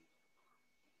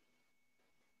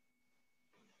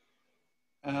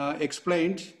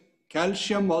explained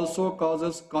calcium also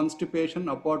causes constipation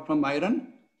apart from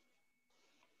iron.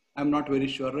 I'm not very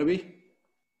sure. Ravi?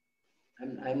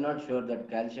 I'm not sure that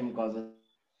calcium causes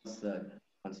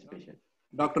constipation.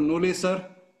 Dr. Nooli, sir?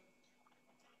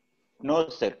 No,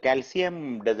 sir.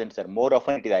 Calcium doesn't, sir. More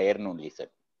often it is iron only, sir.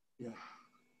 Yeah,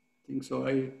 I think so.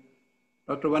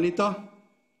 Dr. Vanita?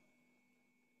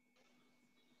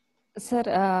 Sir,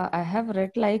 I have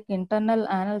read like internal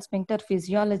anal sphincter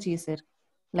physiology, sir.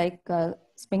 Like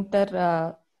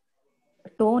sphincter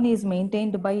tone is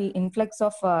maintained by influx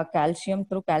of calcium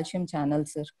through calcium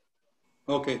channels, sir.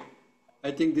 Okay. I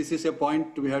think this is a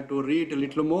point we have to read a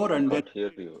little more and then... Can't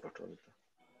hear you, Dr. Vanita.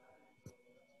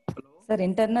 Sir,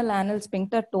 internal anal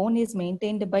sphincter tone is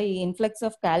maintained by influx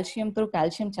of calcium through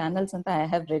calcium channels, and I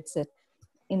have read, sir,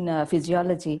 in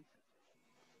physiology.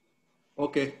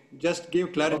 Okay, just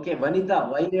give clarity. Okay,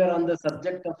 Vanita, while you are on the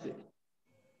subject of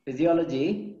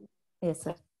physiology, yes,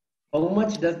 sir. How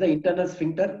much does the internal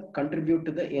sphincter contribute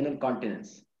to the anal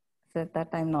continence? Sir, that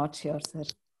I'm not sure, sir.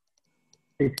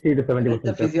 60 to 70%. That's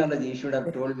the physiology. You should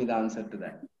have told me the answer to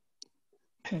that.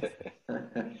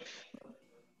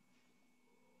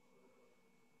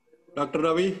 Dr.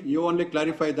 Ravi, you only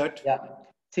clarify that. Yeah.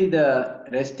 See, the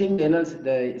resting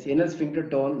the anal sphincter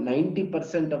tone,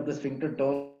 90% of the sphincter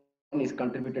tone is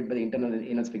contributed by the internal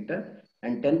anal sphincter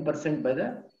and 10% by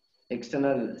the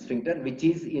external sphincter, which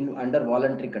is under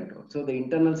voluntary control. So the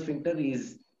internal sphincter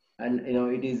is, and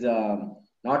it is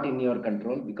not in your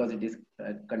control because it is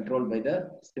controlled by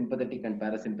the sympathetic and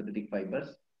parasympathetic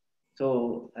fibers.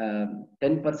 So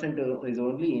 10% is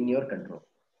only in your control,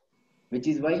 which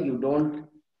is why you don't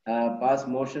pass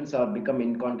motions or become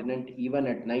incontinent even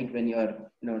at night when you are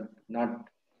not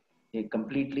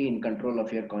completely in control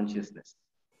of your consciousness.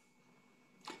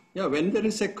 Yeah, when there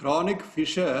is a chronic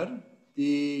fissure,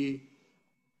 the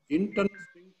internal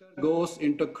sphincter goes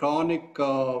into chronic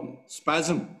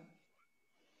spasm.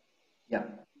 Yeah.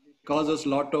 It causes a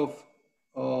lot of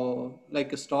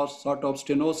like a sort of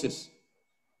stenosis.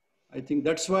 I think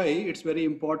that's why it's very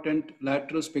important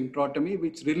lateral sphincterotomy,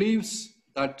 which relieves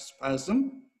that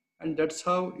spasm, and that's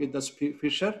how the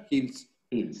fissure heals.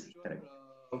 Correct.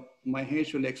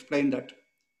 Mahesh will explain that.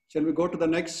 Shall we go to the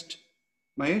next?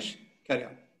 Mahesh, carry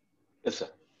on. Yes, sir.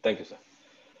 Thank you, sir.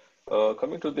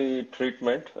 Coming to the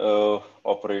treatment,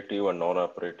 operative and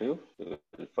non-operative, we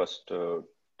will first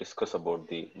discuss about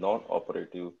the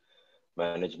non-operative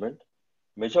management.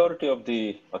 Majority of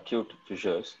the acute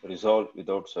fissures resolve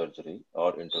without surgery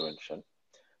or intervention.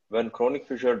 When chronic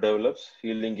fissure develops,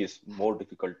 healing is more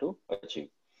difficult to achieve.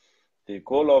 The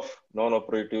goal of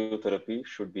non-operative therapy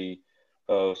should be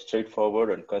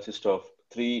straightforward and consist of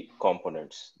three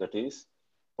components. That is,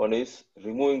 one is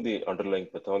removing the underlying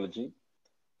pathology,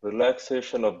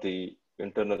 relaxation of the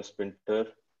internal sphincter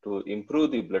to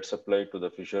improve the blood supply to the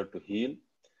fissure to heal,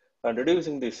 and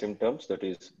reducing the symptoms, that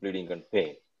is bleeding and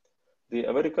pain. The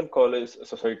American College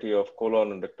Society of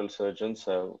Colon and Rectal Surgeons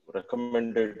have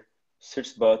recommended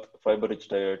sitz bath, fiber-rich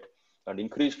diet, and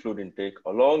increased fluid intake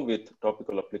along with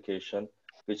topical application,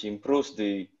 which improves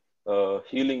the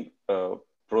healing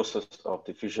process of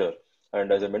the fissure.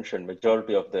 And as I mentioned,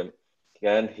 majority of them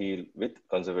can heal with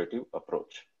conservative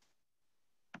approach.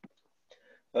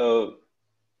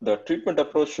 The treatment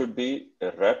approach should be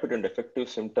a rapid and effective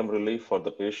symptom relief for the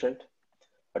patient.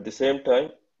 At the same time,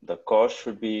 The cause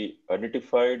should be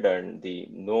identified and the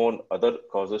known other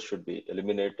causes should be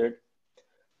eliminated.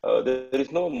 There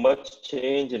is no much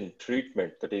change in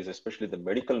treatment, that is especially the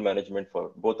medical management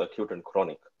for both acute and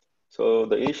chronic. So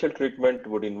the initial treatment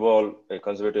would involve a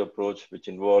conservative approach, which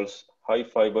involves high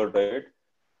fiber diet.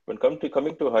 When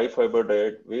coming to high fiber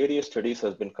diet, various studies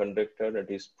has been conducted and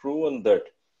it is proven that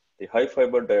the high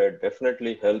fiber diet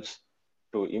definitely helps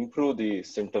to improve the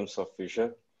symptoms of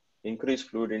fissure, increase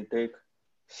fluid intake,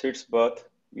 sitz bath,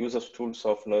 use of stool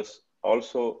softeners,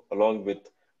 also along with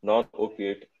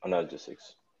non-opiate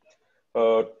analgesics.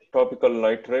 Topical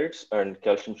nitrates and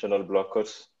calcium channel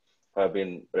blockers have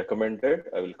been recommended.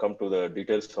 I will come to the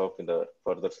details of in the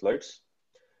further slides.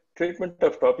 Treatment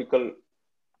of topical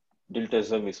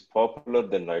diltiazem is popular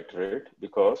than nitrate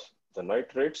because the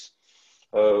nitrates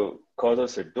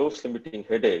causes a dose-limiting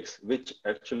headaches, which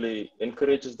actually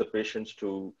encourages the patients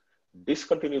to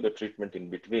discontinue the treatment in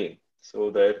between.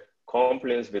 So their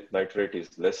compliance with nitrate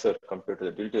is lesser compared to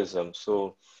the diltiazem.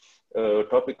 So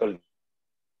topical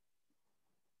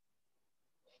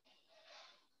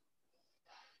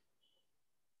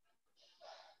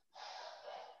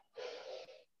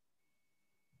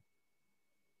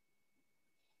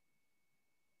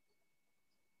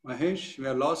Mahesh, we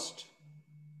are lost.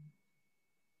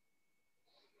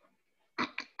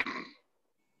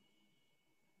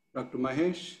 Dr.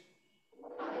 Mahesh.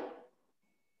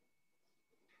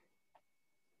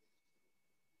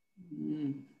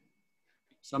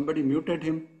 Somebody muted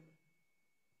him.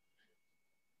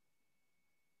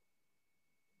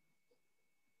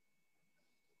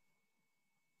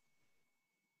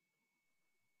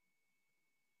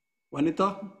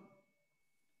 Vanita?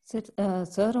 Sir,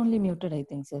 sir only muted, I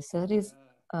think, sir. Sir is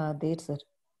there, sir.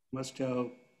 Must have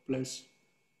placed.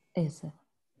 Yes, sir.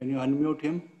 Can you unmute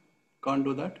him? Can't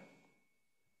do that.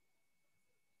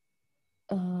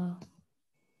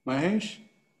 Mahesh?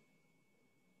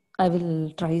 I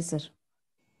will try, sir.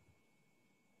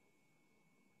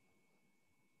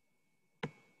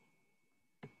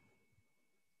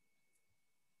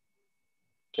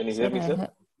 Can you hear me, sir?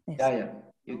 Yes. Yeah,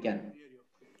 you can.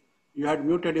 You had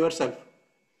muted yourself.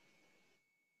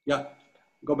 Yeah,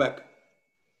 go back.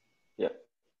 Yeah.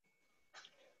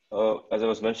 As I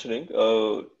was mentioning,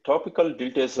 topical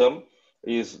diltiazem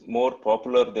is more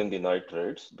popular than the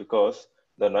nitrates because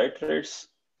the nitrates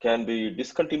can be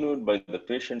discontinued by the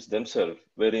patients themselves,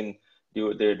 wherein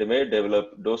they may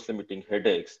develop dose-limiting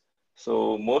headaches.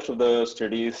 So most of the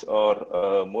studies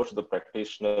or most of the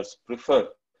practitioners prefer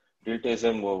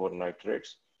diltiazem over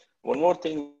nitrates. One more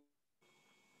thing.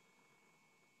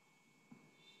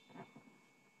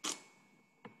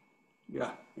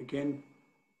 Yeah, again.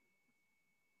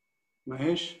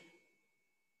 Mahesh?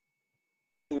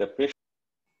 The patient.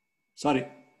 Sorry.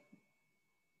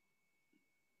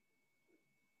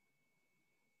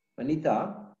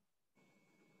 Vanita?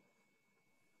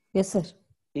 Yes, sir.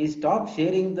 He stopped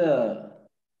sharing the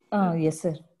yes,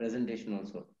 sir. presentation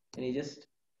also. Can you just?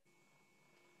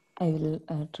 I will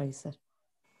try, sir.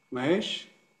 Mahesh?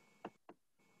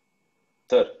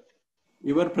 Sir.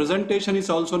 Your presentation is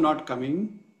also not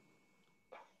coming.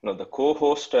 No, the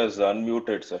co-host has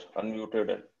unmuted, sir.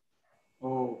 Unmuted. And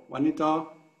oh, Vanita?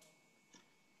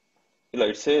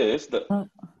 It says the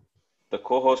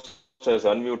co-host has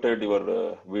unmuted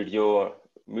your video,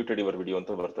 muted your video.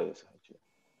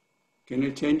 Can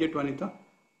you change it, Vanita?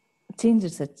 Change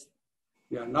it, sir.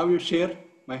 Yeah, now you share,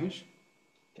 Mahesh.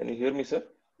 Can you hear me, sir?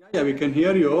 Yeah, we can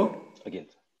hear you. Again.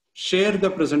 Share the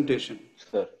presentation.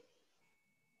 Sir.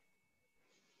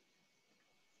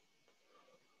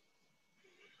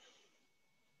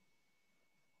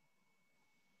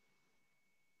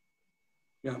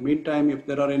 Yeah, meantime, if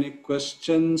there are any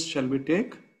questions, shall we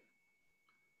take?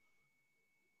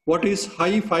 What is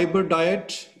high fiber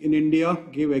diet in India?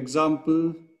 Give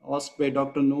example asked by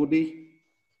Dr. Nodi.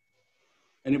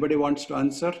 Anybody wants to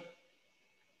answer?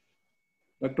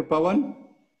 Dr. Pawan?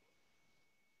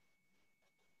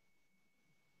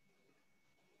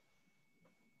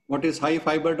 What is high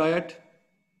fiber diet?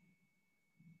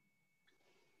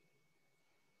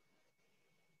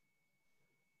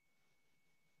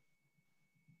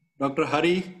 Dr.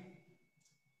 Hari?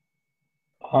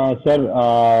 Sir,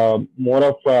 more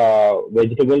of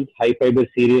vegetables, high fiber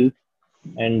cereals,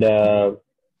 and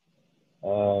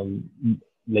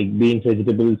like beans,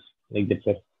 vegetables, like that,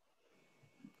 sir.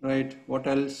 Right. What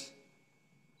else?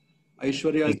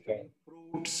 Aishwarya, Like,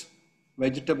 fruits,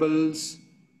 vegetables,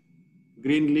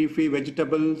 green leafy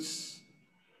vegetables.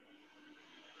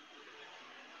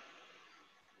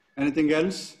 Anything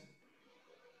else?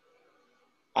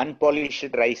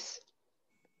 Unpolished rice.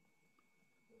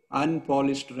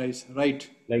 Unpolished rice, right.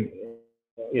 like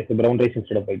Yes, a brown rice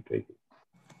instead of white rice.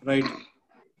 Right.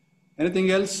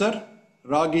 Anything else, sir?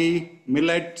 Ragi,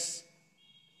 millets,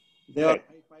 they are Sir,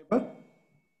 high fiber.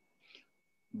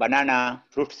 banana,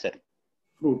 fruits, sir.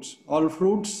 Fruits,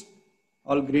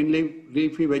 all green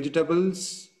leafy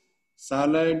vegetables,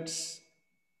 salads,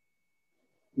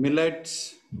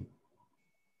 millets.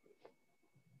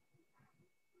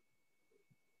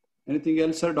 Anything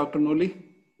else, sir, Dr. Noli?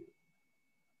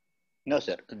 No,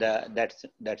 sir.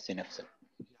 That's enough, sir.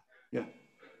 Yeah.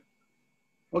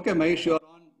 Okay, Mahesh, you are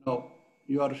on now.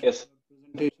 Your Yes.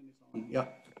 presentation is on. Yeah.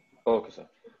 Okay, sir.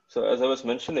 So as I was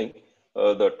mentioning,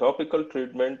 the topical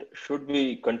treatment should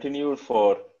be continued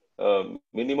for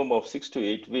minimum of 6 to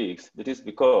 8 weeks. That is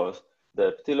because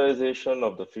the epithelialization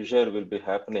of the fissure will be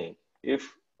happening.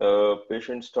 If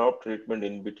patients stop treatment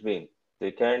in between,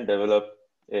 they can develop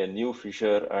a new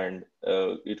fissure, and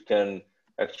it can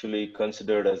actually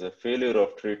considered as a failure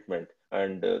of treatment,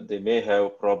 and they may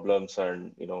have problems,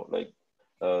 and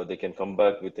they can come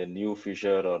back with a new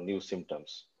fissure or new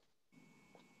symptoms.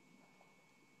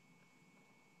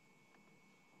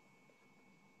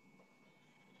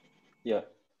 Yeah.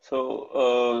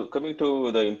 So coming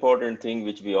to the important thing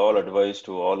which we all advise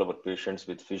to all our patients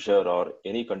with fissure or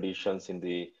any conditions in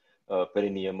the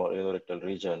perineum or anorectal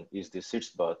region is the sitz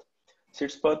bath.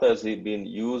 Sitz bath has been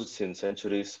used since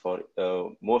centuries for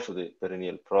most of the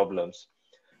perineal problems.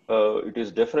 It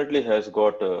is definitely has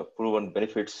got proven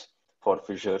benefits for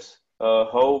fissures.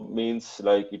 How means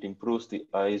like it improves the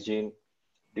hygiene,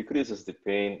 decreases the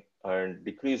pain, and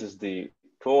decreases the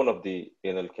tone of the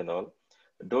anal canal.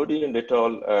 Dodi and et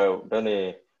al. Have done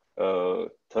a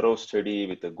thorough study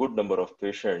with a good number of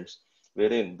patients,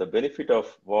 wherein the benefit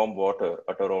of warm water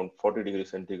at around 40 degrees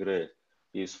centigrade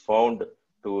is found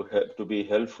to be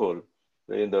helpful,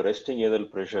 wherein the resting anal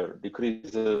pressure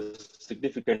decreases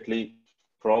significantly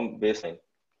from baseline,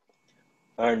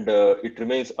 and it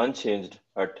remains unchanged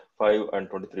at 5 and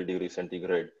 23 degrees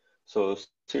centigrade. So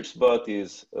sitz bath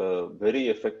is very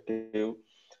effective.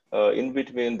 In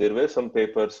between, there were some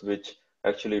papers which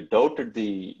actually doubted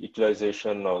the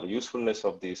utilization or usefulness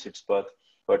of the sitz bath,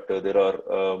 but there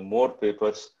are more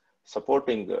papers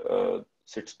supporting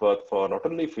sitz bath for not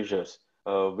only fissures,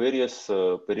 various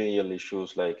perineal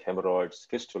issues like hemorrhoids,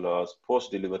 fistulas,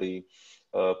 post-delivery,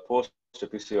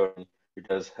 post-episode. It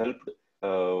has helped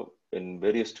in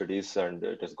various studies, and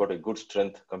it has got a good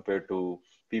strength compared to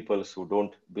people who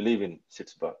don't believe in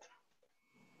sitz bath.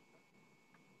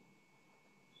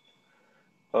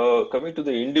 Coming to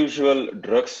the individual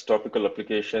drugs topical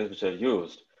applications which are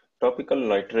used, topical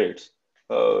nitrates.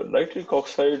 Nitric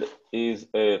oxide is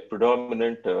a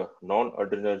predominant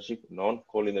non-adrenergic,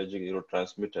 non-cholinergic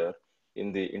neurotransmitter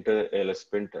in the interanal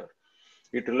sphincter.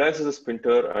 It relaxes the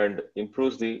sphincter and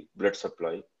improves the blood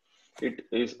supply. It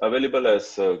is available as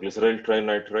glyceryl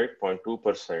trinitrate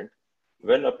 0.2%.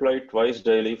 When applied twice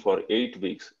daily for 8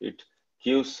 weeks, it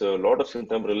gives a lot of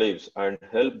symptom reliefs and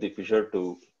help the fissure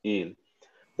to heal.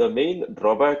 The main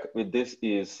drawback with this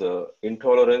is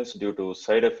intolerance due to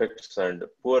side effects and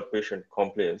poor patient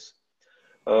compliance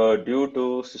due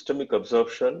to systemic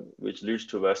absorption, which leads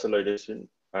to vasodilation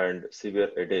and severe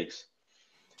headaches.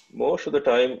 Most of the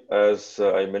time, as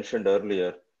I mentioned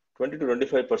earlier, 20 to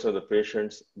 25% of the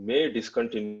patients may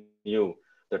discontinue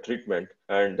the treatment,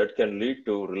 and that can lead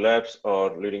to relapse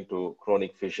or leading to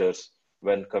chronic fissures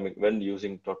when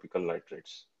using topical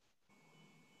nitrates.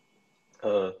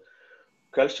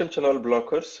 Calcium channel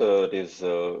blockers is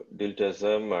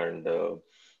diltiazem, and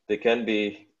they can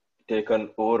be taken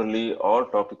orally or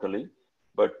topically,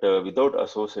 but without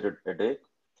associated headache.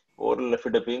 Oral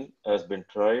nifedipine has been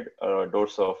tried a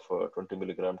dose of 20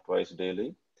 milligram twice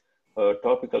daily.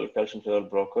 Topical calcium channel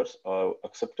blockers are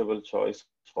acceptable choice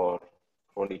for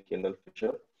chronic anal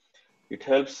fissure. It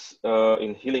helps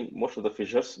in healing most of the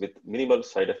fissures with minimal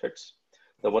side effects.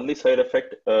 The only side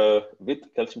effect with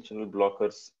calcium channel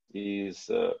blockers is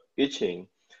itching,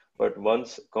 but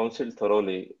once counseled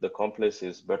thoroughly, the complex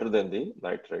is better than the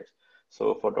nitrates.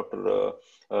 So for Dr.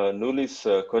 Nuli's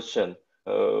question,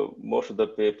 most of the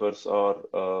papers are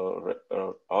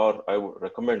I would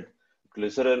recommend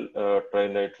glyceryl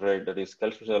trinitrate, that is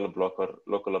calcium channel blocker,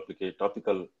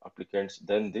 topical applicants,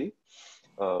 then the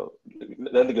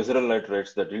glyceryl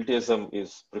nitrates. The diltiazem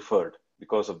is preferred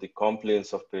because of the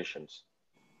compliance of patients.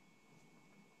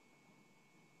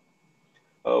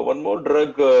 One more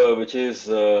drug which is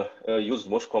used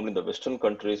most commonly in the Western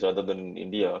countries rather than in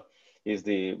India is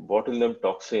the botulinum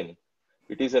toxin.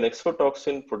 It is an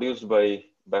exotoxin produced by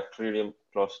Bacterium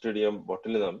Clostridium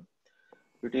botulinum.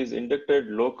 It is injected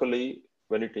locally.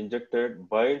 When it injected,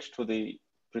 binds to the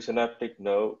presynaptic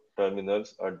nerve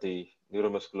terminals at the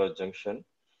neuromuscular junction.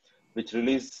 which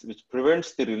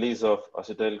prevents the release of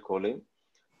acetylcholine,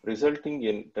 resulting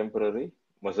in temporary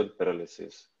muscle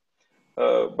paralysis.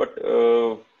 But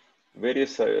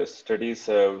various studies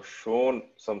have shown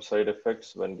some side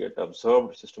effects when get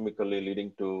absorbed systemically,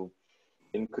 leading to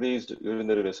increased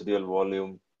urinary residual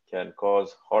volume, can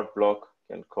cause heart block,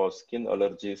 can cause skin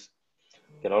allergies,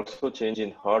 can also change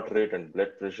in heart rate and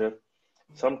blood pressure,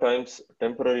 sometimes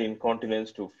temporary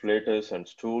incontinence to flatus and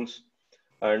stools,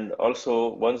 and also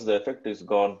once the effect is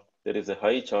gone, there is a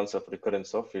high chance of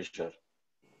recurrence of fissure.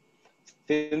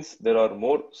 Since there are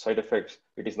more side effects,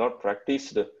 it is not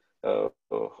practiced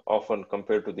often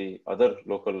compared to the other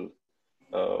local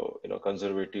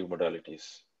conservative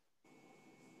modalities.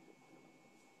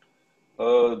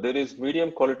 There is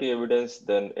medium quality evidence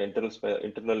that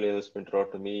internal nasal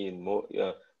sphincterotomy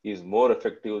is more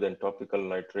effective than topical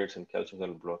nitrates and calcium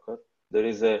channel blocker. There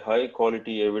is a high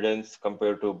quality evidence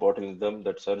compared to botulism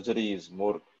that surgery is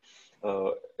more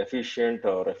efficient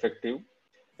or effective.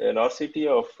 An RCT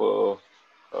of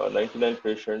 99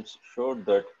 patients showed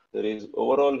that there is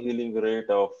overall healing rate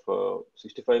of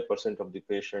 65% of the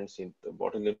patients in the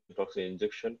botulinum toxin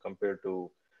injection compared to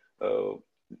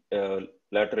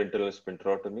lateral internal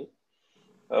sphincterotomy.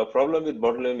 Problem with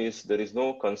botulinum is there is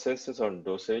no consensus on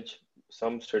dosage.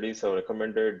 Some studies have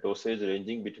recommended dosage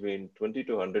ranging between 20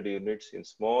 to 100 units in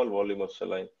small volume of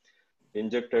saline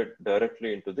injected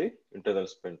directly into the internal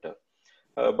sphincter.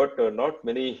 But not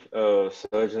many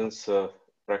surgeons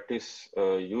practice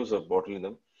use of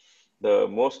botulinum. The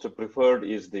most preferred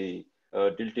is the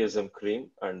diltiazem cream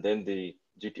and then the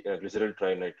glyceryl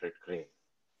trinitrate cream.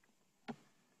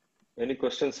 Any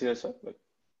questions here, sir?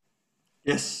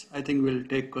 Yes, I think we'll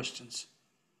take questions.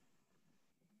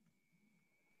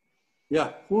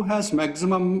 Yeah, who has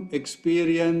maximum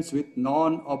experience with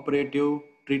non-operative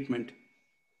treatment?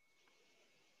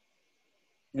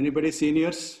 Anybody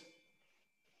seniors?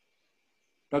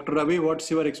 Dr. Ravi,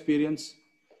 what's your experience?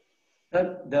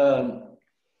 Sir,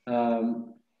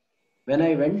 when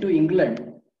I went to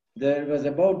England, there was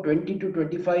about 20 to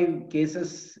 25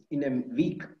 cases in a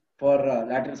week for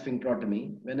lateral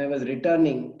sphincterotomy. When I was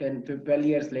returning 10 to 12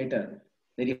 years later,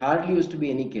 there hardly used to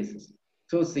be any cases.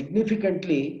 So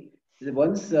significantly,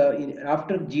 once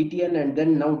after GTN and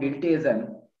then now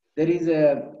diltiazem, there is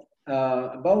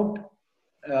about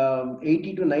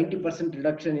 80 to 90%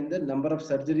 reduction in the number of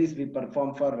surgeries we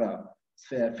perform for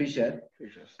fissure.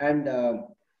 And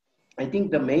I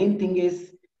think the main thing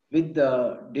is with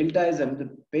the diltiazem, the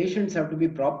patients have to be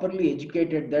properly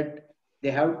educated that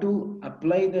they have to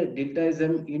apply the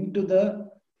diltiazem into the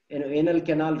anal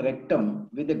canal rectum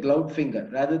with a gloved finger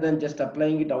rather than just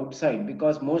applying it outside,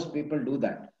 because most people do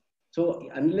that. So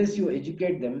unless you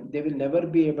educate them, they will never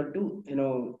be able to,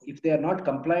 if they are not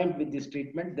compliant with this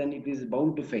treatment, then it is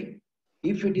bound to fail.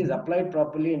 If it is applied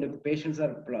properly and if patients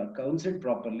are counseled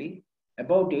properly,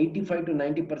 about 85 to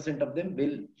 90% of them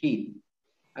will heal.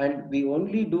 And we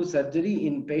only do surgery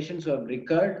in patients who have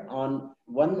recurred on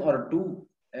 1 or 2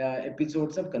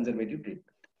 episodes of conservative treatment.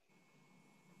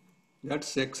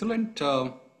 That's excellent.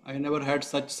 I never had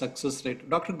such success rate.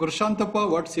 Dr. Gurshantapa,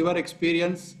 what's your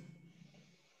experience?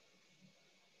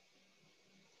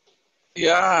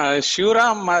 Yeah,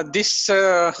 Shivram, this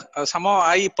somehow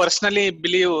I personally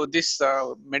believe this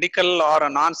medical or a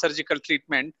non-surgical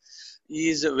treatment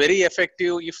is very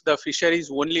effective if the fissure is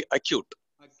only acute.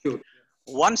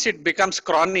 Once it becomes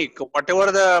chronic,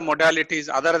 whatever the modalities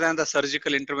other than the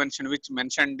surgical intervention which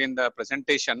mentioned in the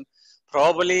presentation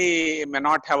probably may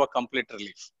not have a complete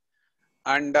relief.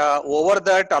 And over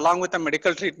that, along with the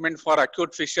medical treatment for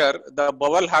acute fissure, the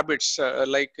bowel habits,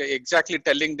 like exactly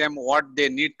telling them what they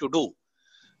need to do,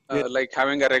 like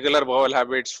having a regular bowel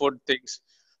habits, food things.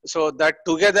 So that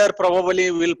together probably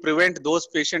will prevent those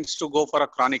patients to go for a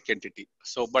chronic entity.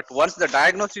 So, but once the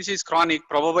diagnosis is chronic,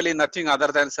 probably nothing other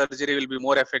than surgery will be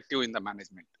more effective in the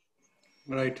management.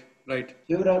 Right, right.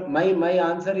 My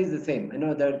answer is the same.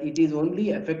 That it is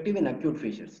only effective in acute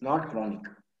fissures, not chronic.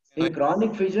 In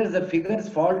chronic fissures, the figures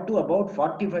fall to about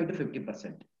 45 to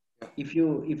 50%.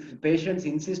 If patients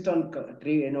insist on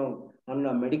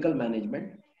medical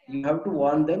management, you have to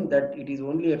warn them that it is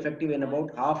only effective in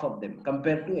about half of them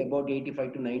compared to about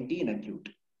 85 to 90 in acute.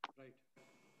 Right.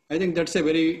 I think that's a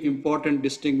very important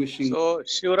distinguishing. So,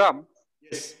 Shivram.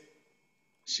 Yes.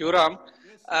 Shivram,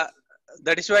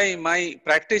 that is why my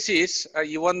practice is,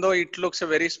 even though it looks a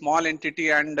very small entity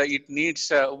and it needs,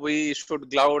 we should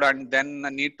glove and then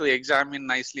need to examine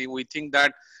nicely. We think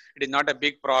that it is not a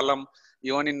big problem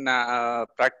even in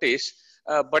practice.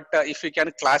 But if we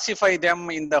can classify them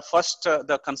in the first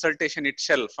the consultation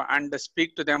itself and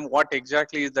speak to them what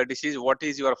exactly is the disease, what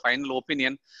is your final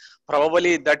opinion,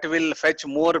 probably that will fetch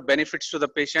more benefits to the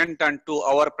patient and to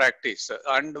our practice,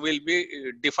 and will be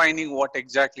defining what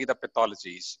exactly the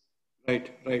pathology is. Right,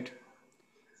 right.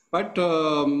 But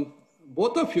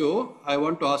both of you, I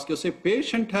want to ask you, say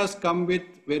patient has come with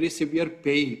very severe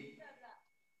pain.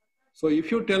 So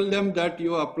if you tell them that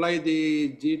you apply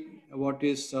the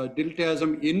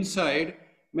diltiazem inside,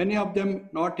 many of them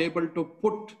not able to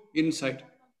put inside.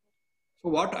 So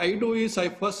what I do is I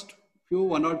first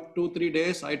 1 or 2, 3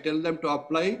 days, I tell them to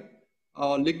apply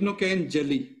lignocaine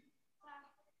jelly.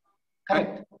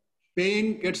 Correct. And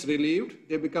pain gets relieved,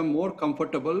 they become more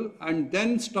comfortable, and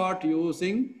then start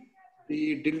using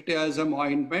the diltiazem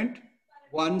ointment.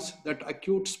 Once that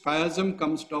acute spasm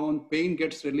comes down, pain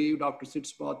gets relieved after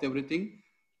sitz bath, everything,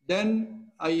 then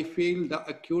I feel the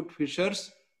acute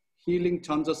fissures healing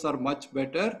chances are much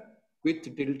better with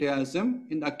diltiazem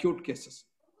in acute cases.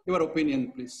 Your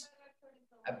opinion, please.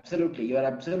 Absolutely, you are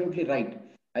absolutely right.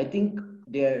 I think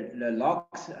the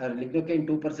locks lignocaine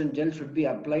 2% gel should be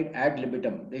applied ad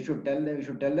libitum. They should tell them, you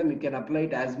should tell them you can apply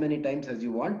it as many times as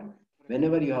you want,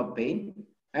 whenever you have pain.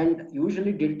 And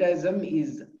usually diltiazem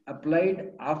is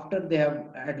applied after they have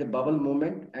had the bowel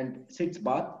movement and sits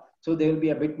bath, so they will be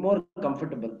a bit more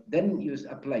comfortable. Then you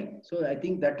apply. So I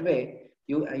think that way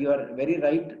you are very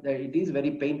right that it is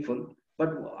very painful. But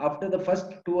after the first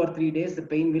 2 or 3 days, the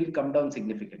pain will come down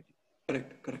significantly.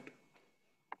 Correct, correct.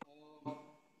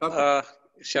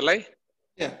 Shall I?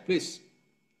 Yeah, please.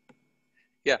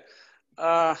 Yeah.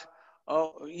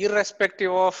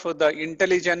 Irrespective of the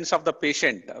intelligence of the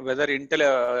patient, whether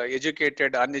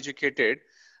educated, uneducated,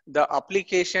 the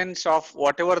applications of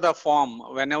whatever the form,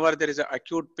 whenever there is an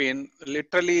acute pain,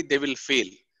 literally they will fail.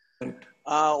 Correct.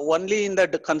 Only in the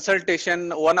consultation,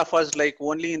 one of us, like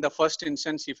only in the first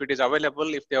instance, if it is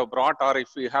available, if they are brought or if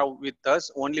we have with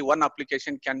us, only one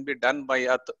application can be done by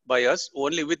us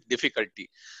only with difficulty.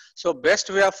 So best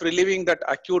way of relieving that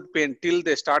acute pain till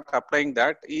they start applying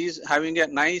that is having a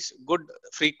nice, good,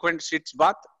 frequent sitz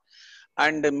bath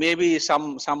and maybe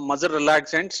some muscle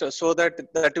relaxants, so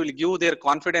that will give their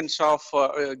confidence of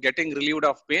getting relieved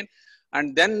of pain,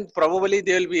 and then probably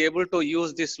they will be able to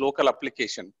use this local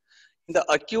application. In the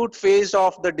acute phase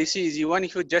of the disease, even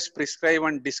if you just prescribe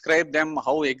and describe them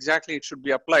how exactly it should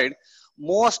be applied,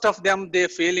 most of them they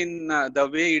fail in the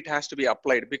way it has to be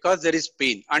applied, because there is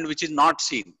pain and which is not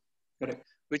seen. Correct.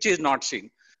 Which is not seen.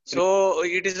 So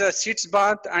it is a sitz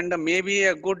bath and maybe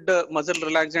a good muscle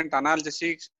relaxant,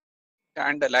 analgesics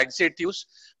and laxatives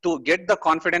to get the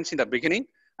confidence in the beginning,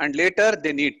 and later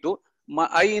they need to.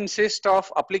 I insist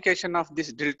of application of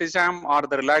this diltiazem or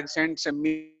the relaxants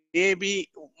maybe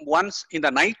once in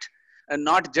the night, and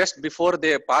not just before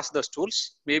they pass the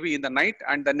stools, maybe in the night,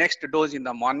 and the next dose in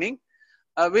the morning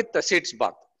with the sitz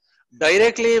bath.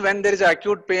 Directly when there is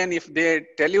acute pain, if they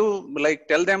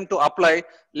tell them to apply,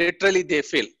 literally they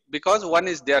fail, because one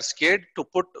is they are scared to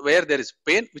put where there is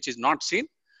pain, which is not seen.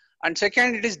 And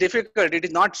second, it is difficult. It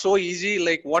is not so easy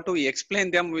like what we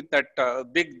explain them with that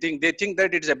big thing. They think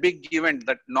that it is a big event,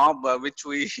 that knob which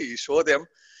we show them.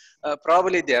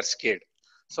 Probably they are scared.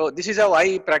 So this is how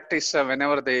I practice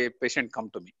whenever the patient come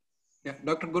to me. Yeah,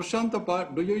 Dr.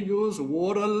 Gurshantapa, do you use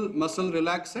oral muscle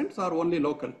relaxants or only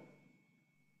local?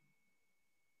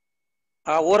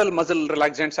 Oral muscle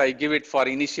relaxants, I give it for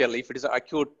initial. If it is an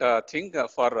acute thing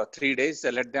for 3 days,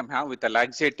 let them have with a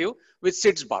laxative with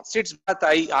sitz bath. Sitz bath,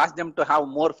 I ask them to have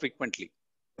more frequently.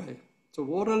 Okay. So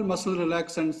oral muscle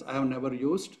relaxants, I have never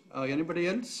used. Anybody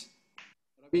else?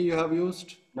 Ravi, you have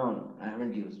used? No, I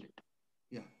haven't used it.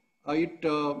 Yeah,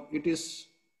 it is.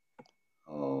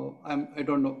 I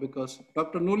don't know, because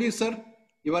Dr. Nuli sir,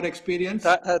 your experience?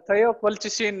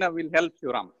 Thiocolchicine will help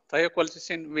you, Ram.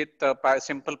 Thiocolchicine with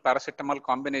simple paracetamol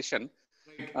combination,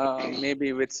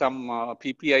 maybe with some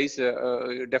PPIs,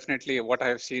 definitely what I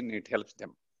have seen, it helps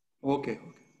them. Okay.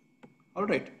 All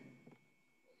right.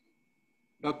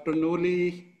 Dr.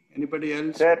 Nuli, anybody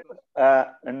else? Sir,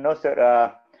 no,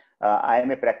 sir. I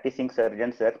am a practicing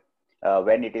surgeon, sir.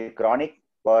 When it is chronic,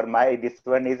 for this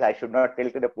one is, I should not tell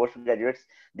to the postgraduates,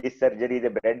 this surgery is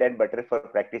a bread and butter for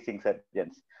practicing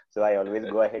surgeons. So I always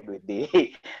go ahead with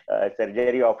the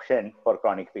surgery option for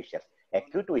chronic fissures.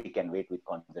 Acute, we can wait with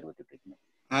conservative treatment.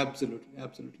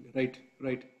 Absolutely.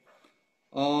 Right.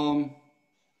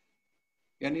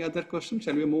 Any other questions?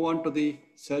 Shall we move on to the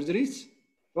surgeries?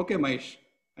 Okay, Mahesh.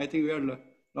 I think we had a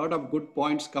lot of good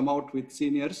points come out with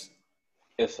seniors.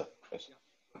 Yes, sir.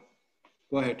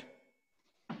 Go ahead.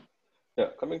 Yeah,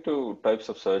 coming to types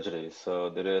of surgeries,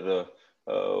 there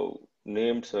are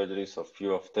named surgeries, a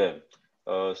few of them.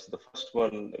 So the first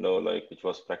one, which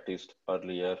was practiced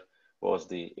earlier, was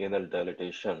the anal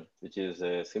dilatation, which is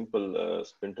a simple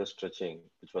sphincter stretching,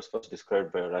 which was first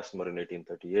described by Rasmussen in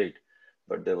 1838.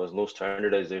 But there was no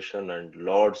standardization, and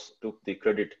Lords took the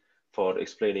credit for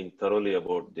explaining thoroughly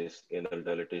about this anal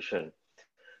dilatation.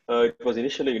 It was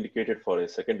initially indicated for a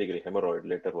second degree hemorrhoid,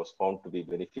 later was found to be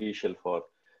beneficial for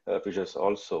fissures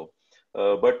also.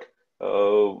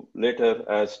 Later,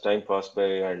 as time passed by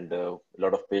and a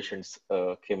lot of patients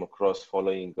came across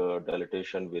following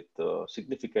dilatation with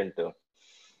significant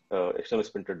external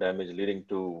sphincter damage leading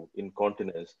to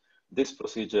incontinence, this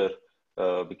procedure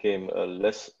became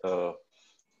less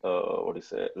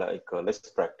less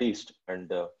practiced,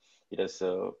 and it has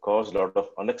caused a lot of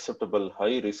unacceptable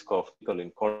high risk of fecal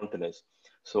incontinence.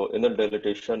 So anal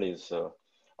dilatation is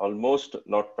almost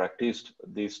not practiced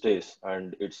these days,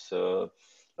 and its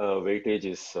weightage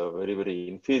is very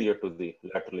inferior to the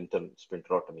lateral internal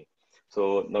sphincterotomy.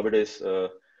 So nowadays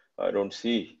I don't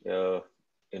see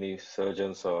any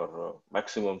surgeons or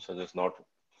maximum surgeons not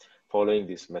following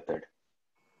this method.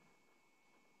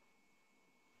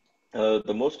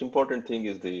 The most important thing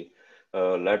is the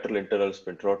lateral internal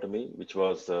sphincterotomy, which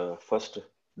was first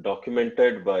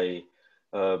documented by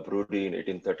Brody in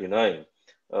 1839.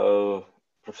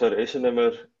 Professor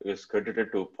Eisenheimer is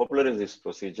credited to popularize this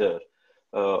procedure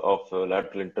of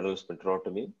lateral internal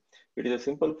sphincterotomy. It is a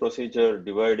simple procedure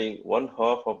dividing one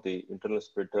half of the internal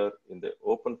sphincter in the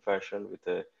open fashion with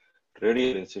a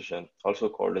radial incision, also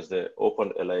called as the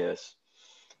open LIS.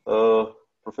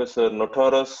 Professor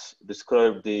Notaras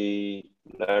described the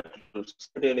lateral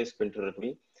subcutaneous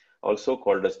sphincterotomy, also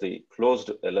called as the closed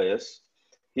LIS.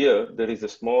 Here, there is a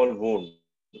small wound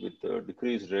with a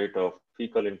decreased rate of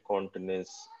fecal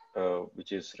incontinence,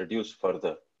 which is reduced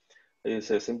further. It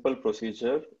is a simple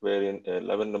procedure wherein a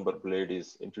 11 number blade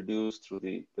is introduced through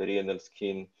the perianal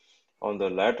skin on the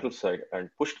lateral side and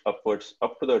pushed upwards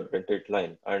up to the dentate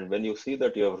line. And when you see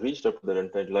that you have reached up to the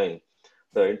dentate line,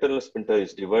 the internal sphincter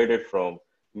is divided from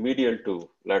medial to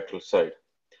lateral side.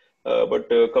 But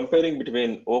comparing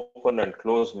between open and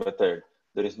closed method,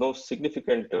 there is no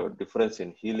significant difference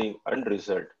in healing and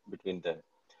result between them.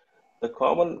 The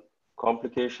common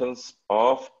complications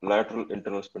of lateral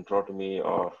internal sphincterotomy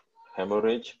are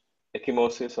hemorrhage,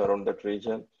 ecchymosis around that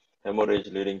region, hemorrhage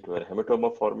leading to a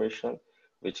hematoma formation,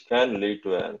 which can lead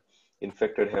to an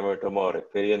infected hematoma or a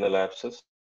perianal abscess,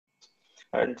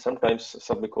 and sometimes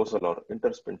submucosal or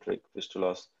intersphincteric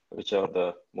fistulas, which are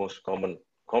the most common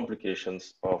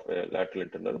complications of a lateral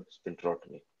internal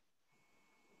sphincterotomy.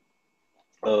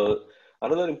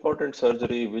 Another important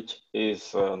surgery which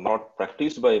is not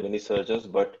practiced by many surgeons,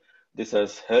 but this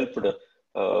has helped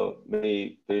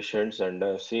many patients, and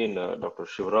I've seen Dr.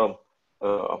 Shivram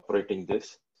operating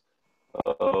this,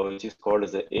 which is called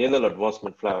as the anal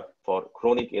advancement flap for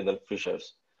chronic anal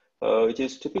fissures, which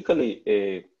is typically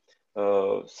a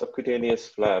subcutaneous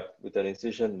flap with an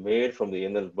incision made from the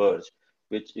anal verge,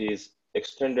 which is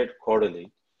extended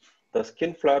caudally. The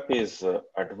skin flap is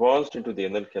advanced into the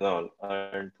anal canal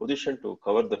and positioned to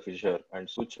cover the fissure and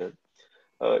sutured.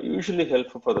 Usually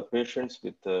helpful for the patients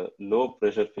with low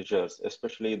pressure fissures,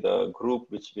 especially the group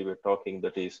which we were talking,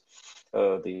 that is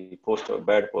the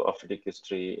bad orthotic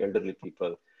history, elderly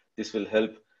people. This will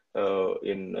help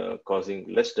in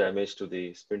causing less damage to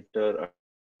the sphincter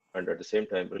and at the same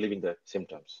time relieving the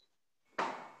symptoms.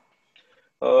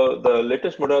 The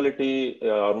latest modality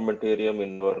armamentarium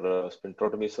in our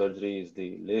sphincterotomy surgery is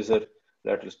the laser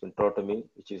lateral sphincterotomy,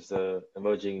 which is an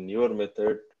emerging newer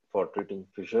method for treating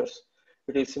fissures.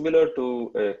 It is similar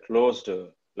to a closed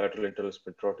lateral internal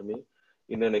sphincterotomy.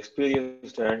 In an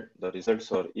experienced hand, the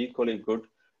results are equally good.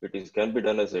 Can be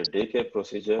done as a daycare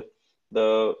procedure.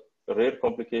 The rare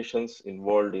complications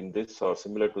involved in this are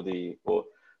similar to the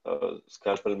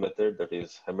scalpel method, that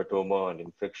is hematoma and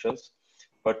infections.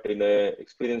 But in an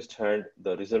experienced hand,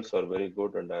 the results are very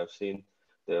good, and I have seen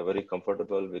they are very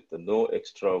comfortable with no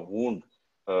extra wound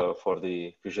for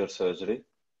the fissure surgery.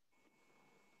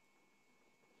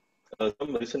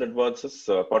 Some recent advances,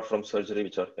 apart from surgery,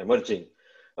 which are emerging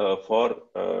for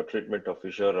treatment of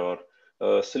fissure, or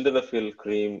sildenafil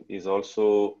cream is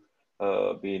also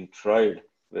being tried,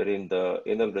 wherein the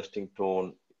anal resting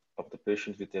tone of the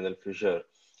patients with anal fissure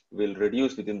will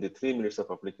reduce within the 3 minutes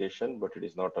of application, but it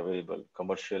is not available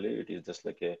commercially. It is just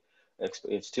like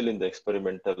it's still in the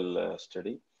experimental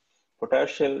study.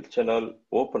 Potassium channel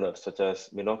opener, such as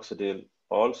minoxidil,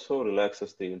 also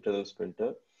relaxes the internal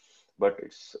sphincter, but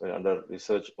it's under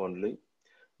research only.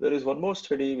 There is one more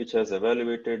study which has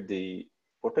evaluated the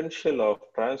potential of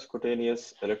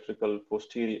transcutaneous electrical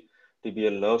posterior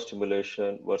tibial nerve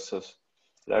stimulation versus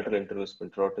lateral internal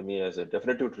sphincterotomy as a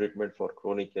definitive treatment for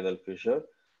chronic anal fissure.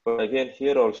 But again,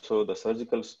 here also the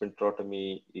surgical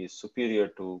sphincterotomy is superior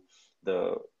to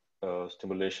the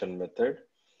stimulation method.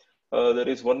 There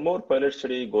is one more pilot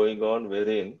study going on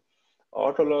wherein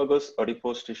autologous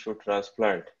adipose tissue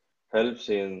transplant helps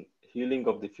in healing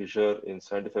of the fissure in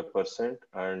 75%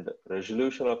 and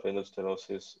resolution of anal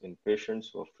stenosis in patients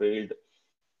who have failed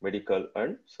medical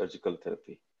and surgical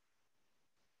therapy.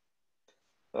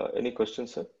 Any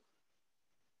questions, sir?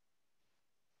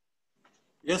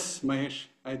 Yes, Mahesh,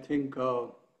 I think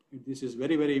this is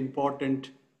very, very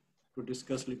important to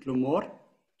discuss a little more.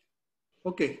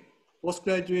 Okay,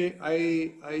 postgraduate,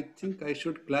 I think I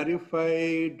should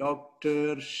clarify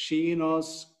Dr.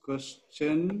 Sheena's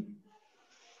question.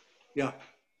 Yeah,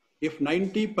 if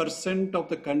 90% of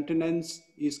the continence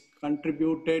is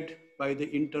contributed by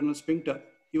the internal sphincter,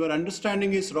 your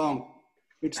understanding is wrong.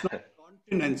 It's not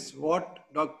continence.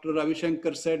 What Dr.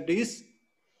 Ravishankar said is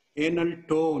anal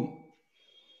tone.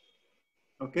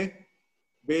 Okay,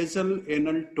 basal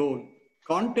anal tone.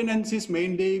 Continence is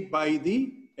mainly by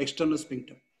the external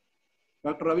sphincter.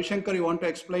 Dr. Ravishankar, you want to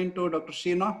explain to Dr.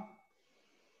 Sheena?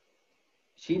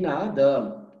 Sheena,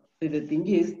 the thing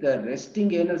is the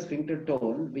resting anal sphincter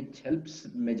tone, which helps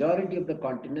majority of the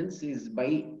continence, is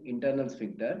by internal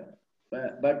sphincter.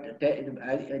 But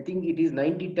I think it is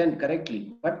 90-10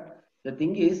 correctly. But the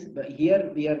thing is, here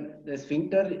the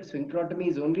sphincterotomy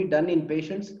is only done in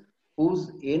patients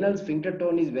whose anal sphincter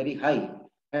tone is very high,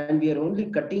 and we are only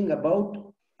cutting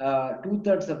about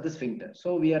 2/3 of the sphincter.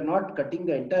 So we are not cutting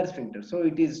the entire sphincter. So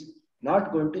it is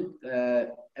not going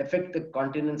to affect the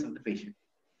continence of the patient.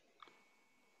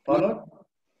 Follow?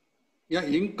 Yeah,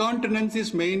 incontinence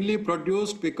is mainly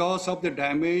produced because of the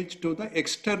damage to the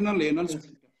external anal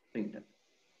sphincter.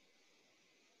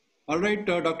 All right,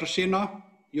 Dr. Sheena,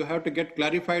 you have to get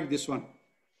clarified this one.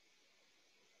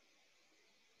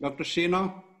 Dr.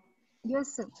 Sheena?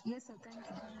 Yes, sir. Yes, sir. Thank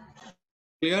you.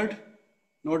 Cleared?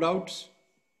 No doubts?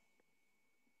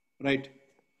 Right.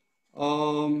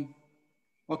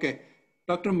 Okay.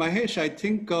 Dr. Mahesh, I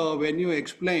think when you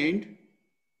explained,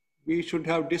 we should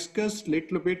have discussed a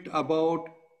little bit about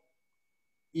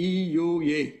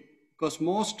EUA, because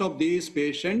most of these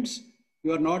patients,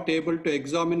 you are not able to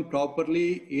examine properly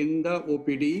in the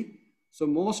OPD. So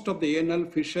most of the anal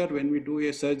fissure, when we do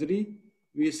a surgery,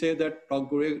 we say that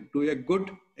do a good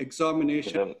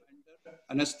examination under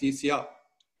anesthesia.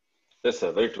 Yes,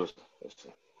 sir. Very true. Yes,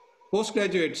 sir.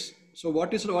 Postgraduates, so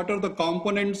what are the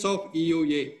components of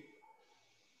EUA?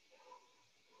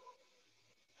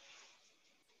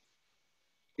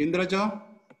 Indraja?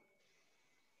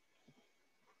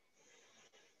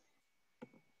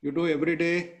 You do every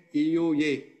day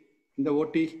EUA in the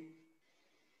OT?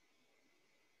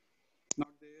 Not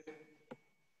there.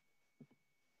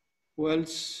 Who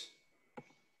else?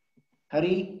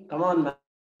 Hari, come on, man.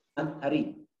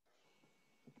 Hari.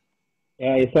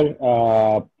 Yeah, yes,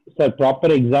 sir. Sir, proper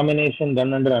examination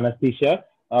done under anesthesia.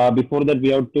 Before that, we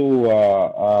have to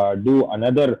do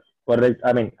another,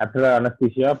 after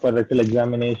anesthesia, per rectal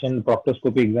examination,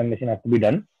 proctoscopy examination has to be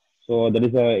done. So that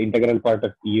is an integral part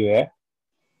of EUA.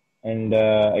 And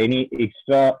any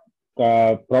extra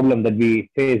problem that we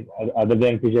face other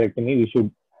than fissurectomy,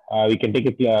 we can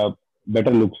take a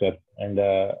better look, sir, and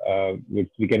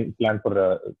we can plan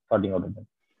for sorting out of them.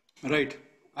 Right.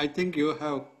 I think you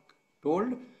have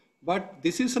told, but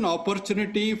this is an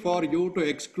opportunity for you to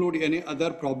exclude any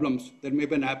other problems. There may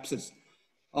be an abscess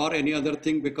or any other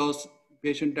thing because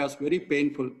patient is very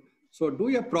painful. So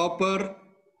do a proper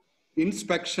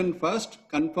inspection first,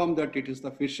 confirm that it is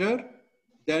the fissure,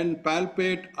 then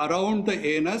palpate around the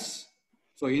anus.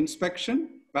 So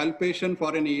inspection, palpation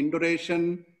for any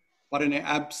induration, for any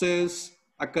abscess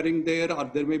occurring there, or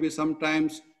there may be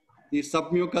sometimes the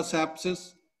submucous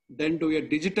abscess, then do a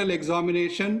digital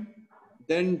examination,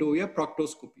 then do a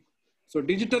proctoscopy. So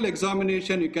digital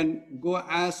examination, you can go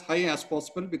as high as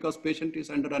possible because patient is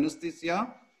under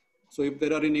anesthesia. So if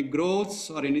there are any growths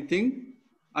or anything,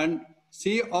 and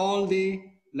see all the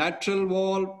lateral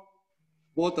wall,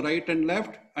 both right and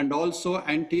left, and also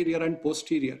anterior and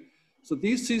posterior. So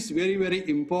this is very, very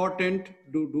important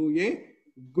to do a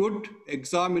good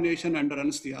examination under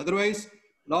anesthesia. Otherwise,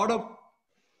 a lot of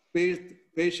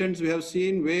patients we have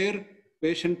seen where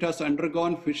patient has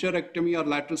undergone fissurectomy or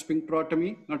lateral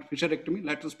sphincterotomy, not fissurectomy,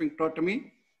 lateral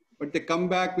sphincterotomy, but they come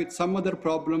back with some other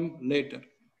problem later.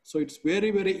 So it's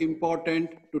very, very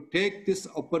important to take this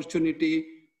opportunity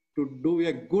to do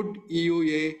a good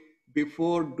EUA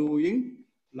before doing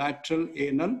lateral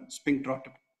anal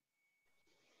sphincterotomy.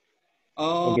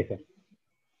 Okay, sir.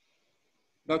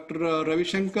 Dr.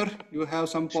 Ravishankar, you have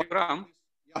some point? Shivaram.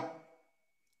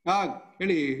 Yeah.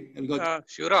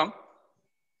 Shivaram.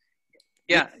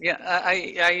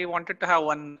 I wanted to have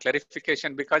one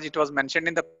clarification because it was mentioned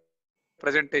in the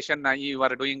presentation. You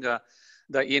are doing the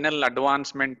anal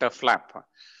advancement flap.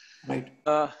 Right.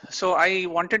 So I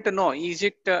wanted to know, is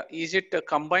it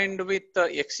combined with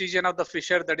excision of the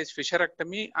fissure, that is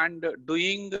fissurectomy, and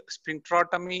doing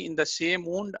sphincterotomy in the same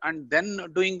wound and then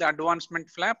doing the advancement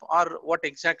flap, or what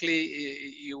exactly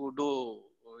you do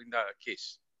in the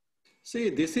case? See,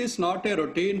 this is not a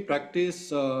routine practice,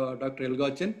 Dr.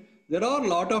 Elgachin. There are a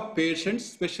lot of patients,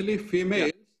 especially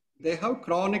females, they have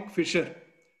chronic fissure,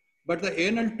 but the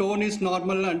anal tone is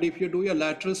normal, and if you do a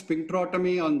lateral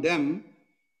sphincterotomy on them,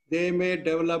 they may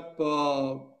develop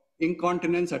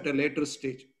incontinence at a later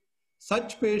stage.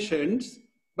 Such patients,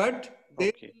 but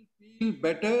they will feel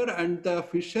better and the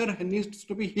fissure needs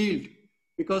to be healed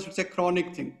because it's a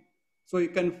chronic thing. So you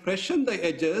can freshen the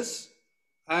edges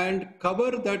and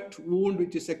cover that wound,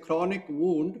 which is a chronic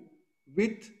wound,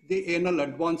 with the anal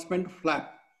advancement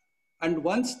flap. And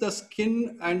once the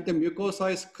skin and the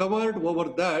mucosa is covered over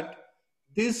that,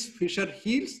 this fissure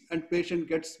heals and patient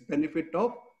gets benefit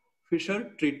of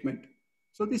fissure treatment.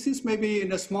 So this is maybe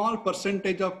in a small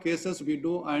percentage of cases we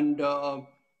do, and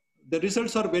the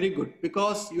results are very good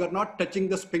because you are not touching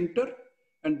the sphincter,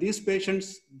 and these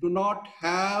patients do not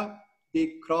have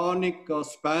the chronic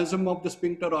spasm of the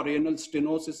sphincter or anal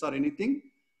stenosis or anything.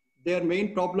 Their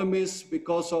main problem is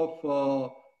because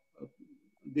of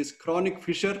this chronic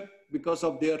fissure, because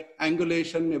of their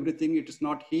angulation, everything, it is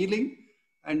not healing.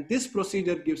 And this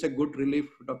procedure gives a good relief,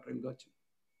 Dr. Elgachin.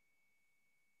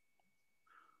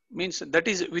 Means that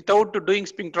is without doing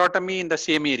sphincterotomy in the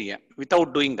same area,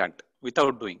 without doing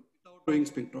sphincterotomy,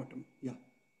 yeah,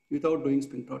 without doing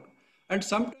sphincterotomy. And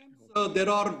sometimes there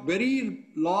are very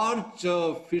large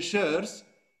fissures,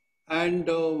 and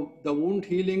the wound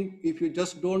healing, if you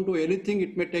just don't do anything,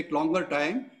 it may take longer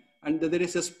time. And there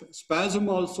is a spasm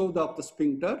also of the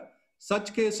sphincter.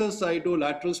 Such cases, I do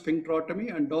lateral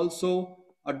sphincterotomy and also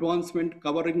advancement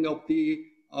covering of the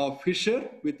fissure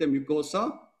with the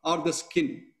mucosa or the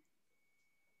skin.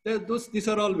 These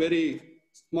are all very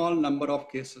small number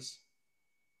of cases.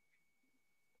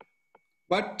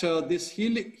 But this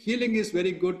healing is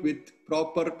very good with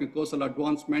proper mucosal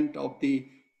advancement of the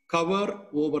cover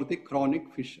over the chronic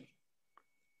fissure.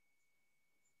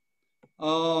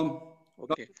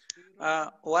 Okay.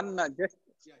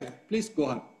 Please go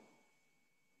on.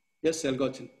 Yes,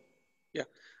 Elgachin. Yeah,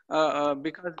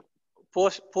 because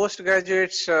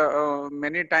postgraduates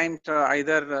many times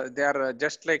either they are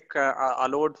just like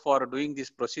allowed for doing this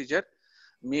procedure,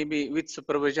 maybe with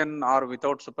supervision or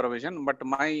without supervision, but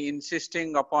my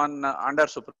insisting upon under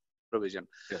supervision.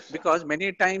 Yes, because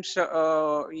many times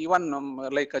even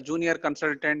like a junior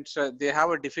consultants, they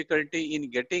have a difficulty in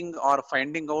getting or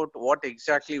finding out what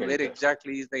exactly, where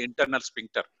exactly is the internal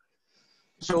sphincter.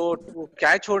 So to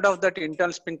catch hold of that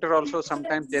internal sphincter also,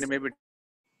 sometimes there may be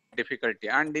difficulty,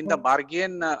 and in the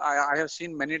bargain I have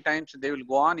seen many times they will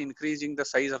go on increasing the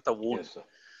size of the wound. Yes,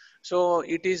 so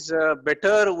it is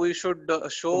better we should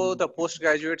show the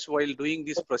postgraduates while doing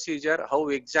this procedure how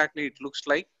exactly it looks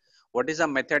like, what is the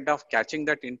method of catching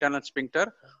that internal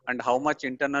sphincter, and how much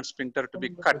internal sphincter to be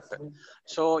cut.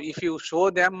 So if you show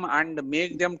them and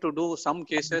make them to do some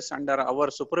cases under our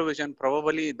supervision,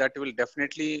 probably that will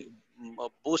definitely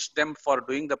boost them for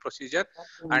doing the procedure,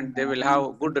 and they will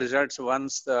have good results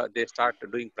once they start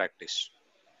doing practice.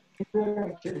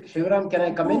 Shivaram, can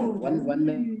I come in? One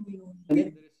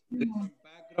minute.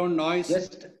 Background noise.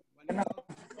 Just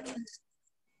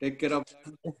take care of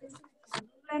that.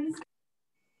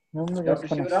 Dr.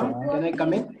 Shivaram, can I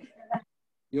come in?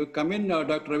 You come in,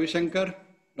 Dr. Ravi Shankar.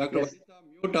 Dr. Yes. Vanitha,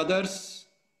 mute others.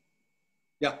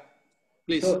 Yeah,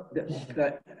 please. So,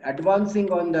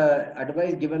 advancing on the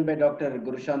advice given by Dr.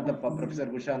 Gurushantappa, Professor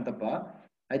Gurushantappa,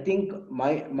 I think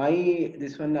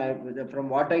from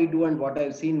what I do and what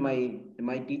I've seen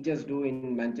my teachers do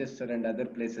in Manchester and other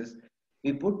places,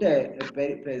 we put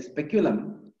a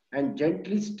speculum and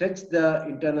gently stretch the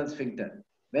internal sphincter.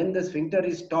 When the sphincter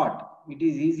is taut, it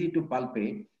is easy to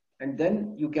palpate, and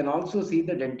then you can also see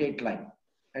the dentate line.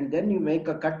 And then you make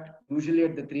a cut, usually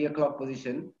at the 3 o'clock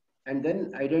position, and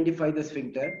then identify the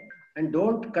sphincter, and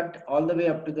don't cut all the way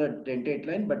up to the dentate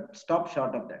line, but stop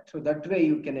short of that. So that way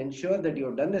you can ensure that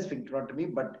you've done the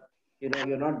sphincterotomy, but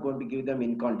you're not going to give them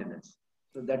incontinence.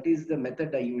 So that is the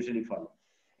method I usually follow.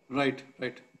 Right.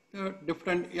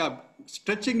 Different, yeah.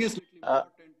 Stretching is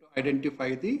important to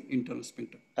identify the internal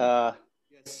sphincter.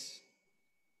 Yes.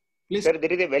 Please. Sir,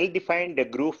 there is a well-defined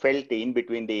groove felt in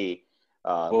between the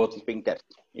both sphincters,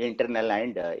 internal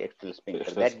and external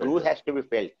sphincter. That groove has to be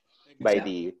felt by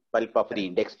the pulp of the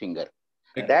index finger.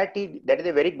 That is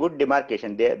a very good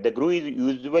demarcation. The groove is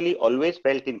usually always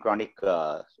felt in chronic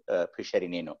fissure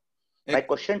in ano. My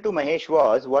question to Mahesh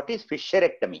was, what is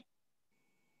fissurectomy?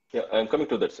 Yeah, I'm coming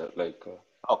to that, sir. Like,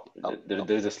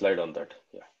 there is a slide on that.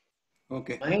 Yeah.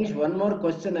 Okay. Mahesh, one more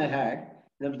question I had.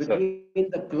 Between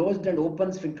the closed and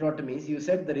open sphincterotomies, you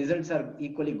said the results are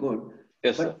equally good.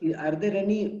 Yes, but sir. Are there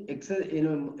any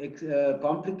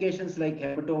complications like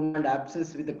hematoma and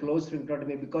abscess with the closed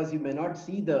sphincterotomy? Because you may not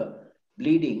see the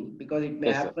bleeding, because it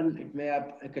may happen, it may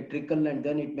have like a trickle, and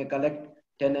then it may collect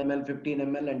 10 ml, 15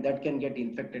 ml, and that can get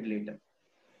infected later.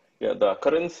 Yeah, the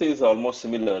occurrence is almost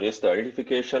similar. Yes, the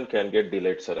identification can get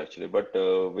delayed, sir, actually. But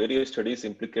various studies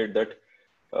implicate that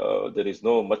there is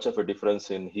no much of a difference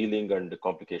in healing and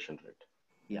complication rate.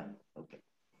 Yeah, okay.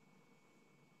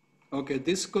 Okay,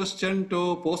 this question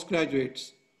to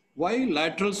postgraduates. Why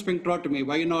lateral sphincterotomy?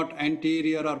 Why not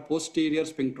anterior or posterior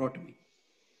sphincterotomy?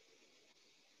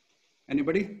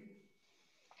 Anybody?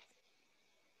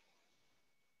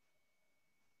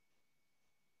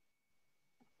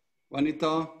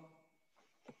 Vanita?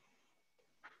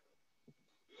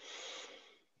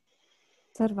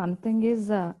 Sir, one thing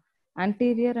is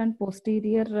anterior and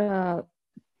posterior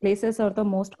places are the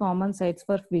most common sites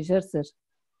for fissures, sir.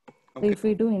 So if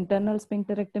we do internal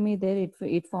sphincterectomy there,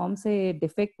 it forms a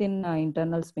defect in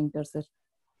internal sphincter, sir.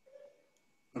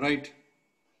 Right.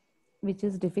 Which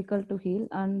is difficult to heal.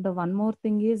 And one more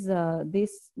thing is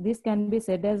this can be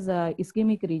said as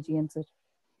ischemic region, sir,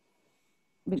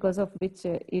 because of which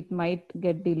it might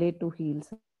get delayed to heal,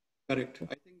 sir. Correct.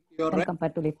 I think you're right.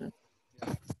 Compared to later.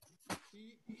 Yeah.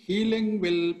 Healing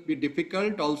will be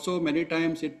difficult. Also, many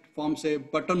times it forms a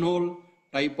buttonhole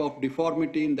type of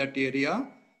deformity in that area.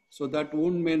 So that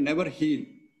wound may never heal.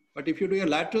 But if you do a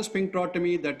lateral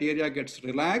sphincterotomy, that area gets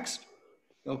relaxed.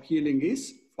 The healing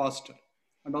is faster.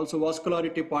 And also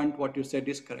vascularity point, what you said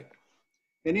is correct.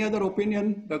 Any other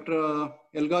opinion, Dr.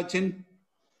 Elgachin?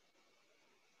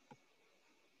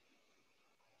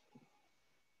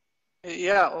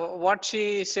 Yeah, what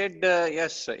she said,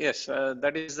 yes,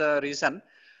 that is the reason.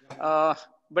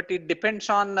 But it depends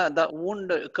on the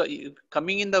wound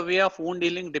coming in the way of wound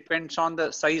healing depends on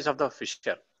the size of the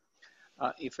fissure.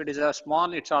 If it is a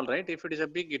small, it's all right. If it is a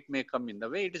big, it may come in the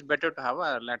way. It is better to have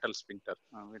a lateral sphincter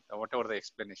with whatever the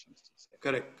explanations.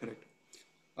 Correct, correct.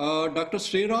 Dr.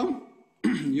 Sriram,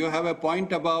 you have a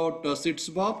point about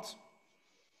Sitzbobs.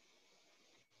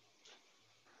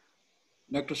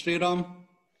 Dr. Sriram,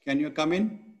 can you come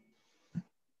in?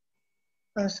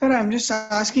 Sir, I'm just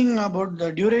asking about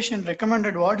the duration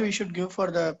recommended, what we should give for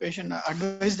the patient,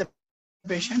 advise the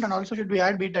patient, and also should we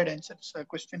add betadine? That's a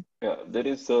question. Yeah, there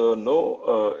is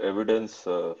no evidence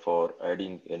for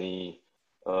adding any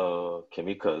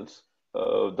chemicals.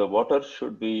 The water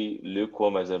should be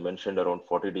lukewarm, as I mentioned, around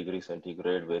 40 degrees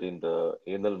centigrade, wherein the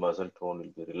anal muscle tone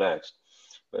will be relaxed.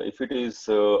 If it is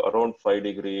around 5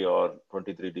 degree or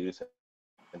 23 degrees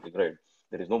centigrade,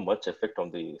 there is no much effect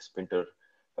on the sphincter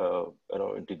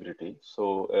integrity.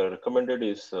 So recommended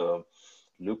is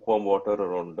lukewarm water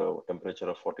around temperature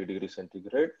of 40 degrees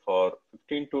centigrade for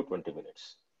 15 to 20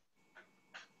 minutes.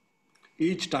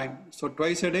 Each time. So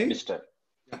twice a day? Each time.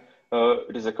 Yeah.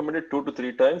 It is recommended 2 to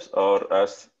 3 times or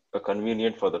as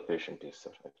convenient for the patient is,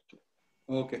 sir, actually.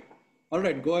 Okay. All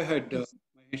right. Go ahead,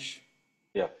 Mahesh.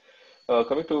 Yeah.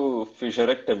 Coming to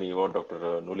fissurectomy, what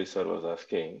Dr. Nuli sir was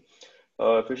asking.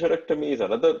 Fissurectomy is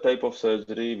another type of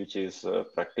surgery which is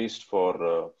practiced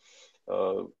for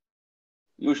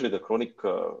usually the chronic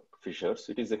fissures.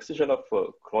 It is excision of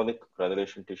chronic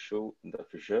granulation tissue in the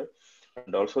fissure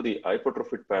and also the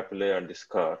hypertrophic papillae and the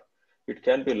scar. It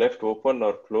can be left open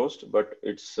or closed, but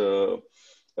its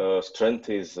strength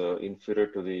is inferior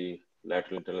to the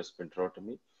lateral internal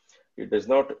sphincterotomy. It does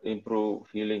not improve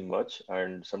healing much,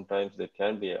 and sometimes there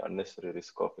can be an unnecessary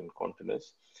risk of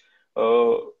incontinence.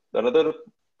 Another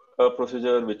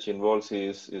procedure which involves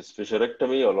is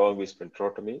fissurectomy along with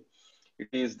sphincterotomy. It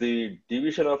is the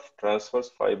division of transverse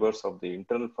fibers of the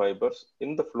internal fibers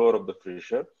in the floor of the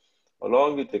fissure,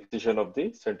 along with excision of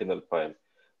the sentinel pile.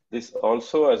 This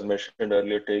also, as mentioned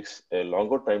earlier, takes a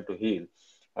longer time to heal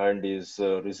and is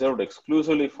reserved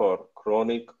exclusively for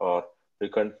chronic or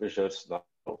recurrent fissures now.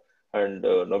 And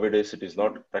nowadays, it is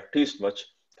not practiced much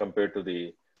compared to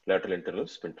the lateral internal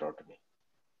sphincterotomy.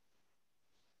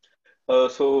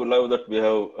 So now that we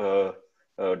have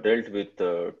dealt with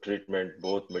treatment,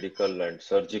 both medical and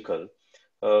surgical,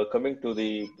 coming to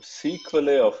the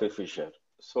sequelae of a fissure.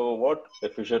 So what a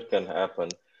fissure can happen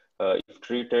if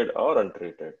treated or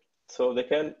untreated. So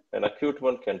an acute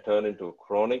one can turn into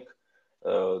chronic.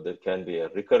 There can be a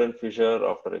recurrent fissure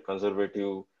after a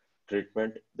conservative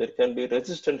treatment, there can be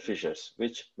resistant fissures,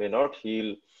 which may not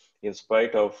heal in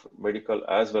spite of medical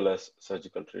as well as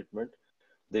surgical treatment.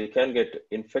 They can get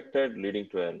infected, leading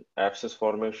to an abscess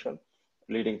formation,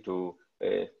 leading to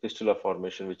a fistula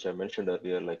formation, which I mentioned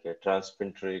earlier, like a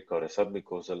transpinteric or a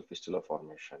submucosal fistula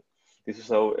formation. This is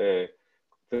how a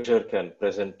fissure can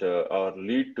present or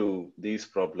lead to these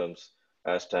problems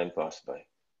as time passes by.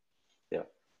 Yeah.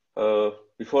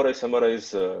 Before I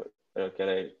summarize, can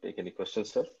I take any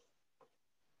questions, sir?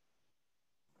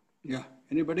 Yeah.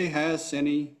 Anybody has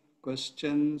any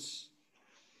questions?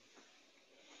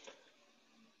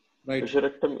 Right.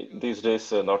 Fissurectomy these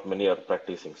days, not many are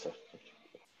practicing, sir.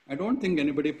 I don't think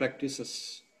anybody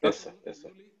practices. Yes, sir. Yes, sir.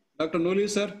 Dr. Noli,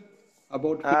 sir,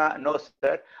 about... No,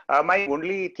 sir. My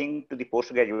only thing to the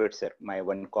postgraduate, sir, my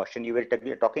one caution, you were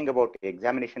talking about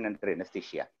examination under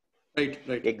anesthesia. Right,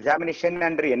 right. Examination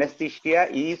under anesthesia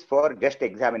is for just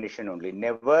examination only.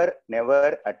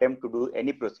 Never attempt to do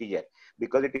any procedure,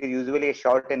 because it is usually a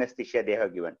short anesthesia they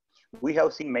have given. We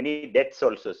have seen many deaths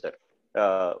also, sir,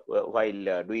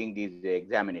 while doing these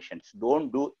examinations.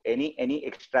 Don't do any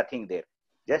extra thing there.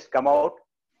 Just come out.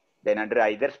 Then under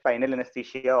either spinal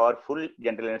anesthesia or full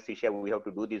general anesthesia, we have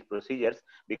to do these procedures,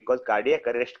 because cardiac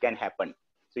arrest can happen.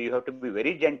 So you have to be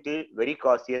very gentle, very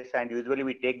cautious, and usually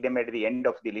we take them at the end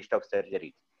of the list of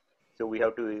surgeries. So we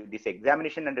have to, this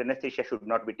examination under anesthesia should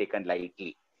not be taken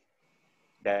lightly.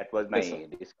 That was my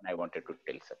discussion I wanted to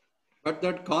tell, sir. But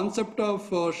that concept of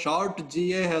short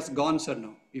GA has gone, sir,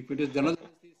 now. If it is general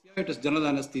anesthesia, it is general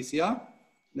anesthesia.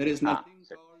 There is nothing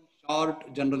called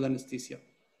short general anesthesia.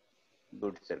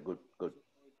 Good, sir. Good.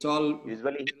 It's all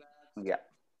usually, yeah.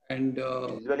 And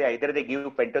usually either they give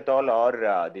pentothal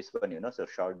or this one, so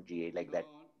short GA like that.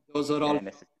 Those are all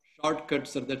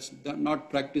shortcuts, sir. That's not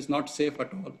practice, not safe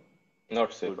at all.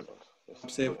 Not safe at all. Not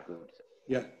safe. Good, sir.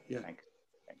 Yeah, yeah.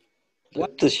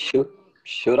 Dr.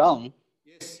 Shuram.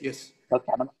 Yes.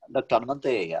 Dr.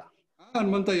 Anmantaya.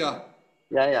 Anmantaya,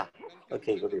 yeah. Yeah.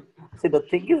 Okay, good. See, the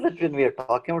thing is that when we are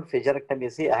talking about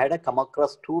fissurectomy, see, I had come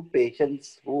across 2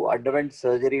 patients who underwent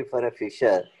surgery for a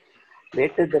fissure.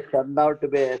 Later, they turned out to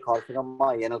be a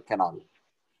carcinoma anal canal.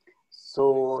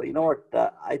 So, you know what?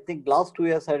 I think last 2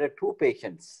 years I had 2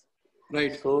 patients.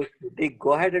 Right. So, should we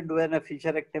go ahead and do a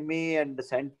fissurectomy and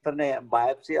send for a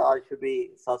biopsy, or should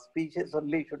we suspicious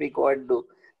only? Should we go and do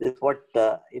this? What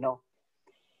I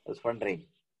was wondering.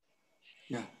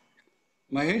 Yeah.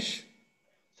 Mahesh?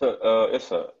 So, yes,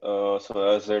 sir. So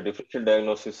as a differential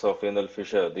diagnosis of anal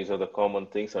fissure, these are the common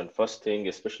things. And first thing,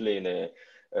 especially in a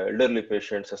elderly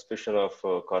patient, suspicion of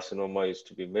carcinoma is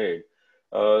to be made.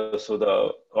 So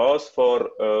the cause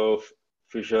for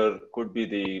fissure could be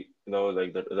the,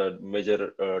 the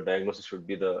major diagnosis should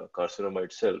be the carcinoma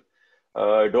itself.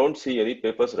 I don't see any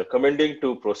papers recommending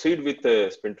to proceed with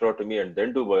a sphincterotomy and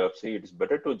then do biopsy. It is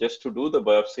better to just to do the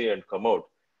biopsy and come out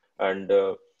and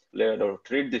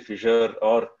treat the fissure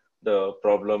or the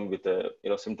problem with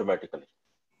symptomatically.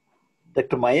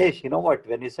 Dr. Mahesh, you know what?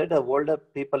 When you said older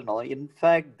people, no, in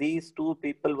fact, these 2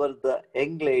 people were the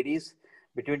young ladies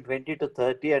between 20 to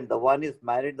 30, and the one is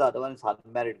married, the other one is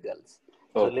unmarried girls.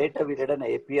 So later we did an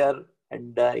APR,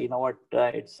 and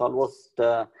it's almost,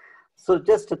 so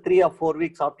just 3 or 4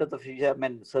 weeks after the fissure,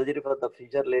 surgery for the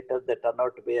fissure, later they turned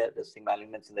out to be a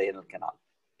malignancy in the anal canal.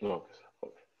 Okay.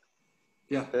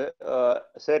 Yeah.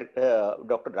 Sir,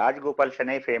 Dr. Raj Gopal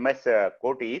Shanai famous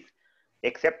quote is,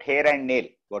 except hair and nail,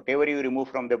 whatever you remove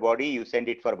from the body, you send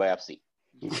it for biopsy.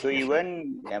 So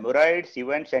even hemorrhoids,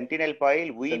 even sentinel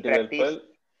pile,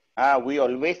 we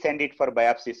always send it for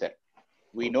biopsy, sir.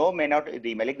 We know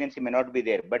the malignancy may not be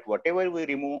there, but whatever we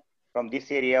remove from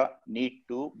this area need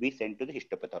to be sent to the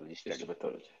histopathologist.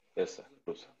 Yes, sir.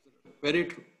 True, sir. Very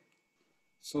true.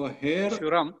 So hair,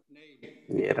 Shuram.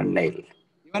 Hair and nail.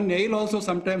 Even nail also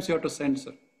sometimes you have to send,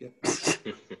 sir. Yeah.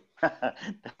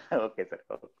 Okay, sir.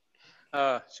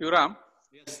 Shuram.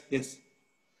 Yes.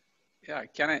 Yeah,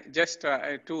 can I just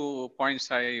 2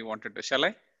 points I wanted to, shall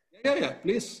I? Yeah,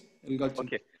 please.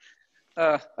 Okay.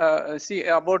 See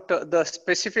about the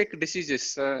specific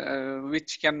diseases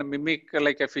which can mimic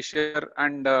like a fissure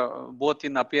and both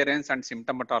in appearance and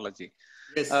symptomatology.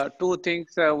 Yes. 2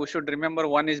 things we should remember.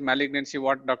 One is malignancy,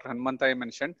 what Dr. Hanmantai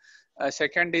mentioned.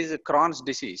 Second is Crohn's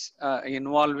disease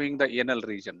involving the anal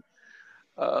region.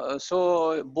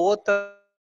 So both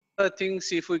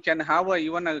things, if we can have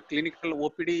even a clinical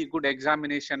OPD good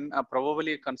examination,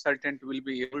 probably a consultant will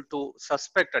be able to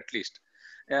suspect at least.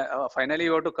 Finally,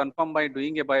 you have to confirm by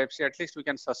doing a biopsy, at least we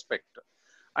can suspect.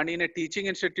 And in a teaching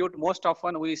institute, most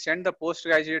often we send the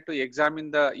postgraduate to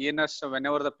examine the anus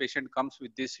whenever the patient comes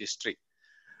with this history.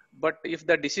 But if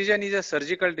the decision is a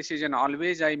surgical decision,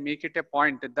 always I make it a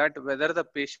point that whether the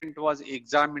patient was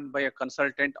examined by a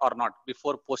consultant or not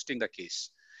before posting the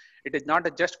case. It is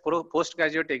not just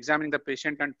postgraduate examining the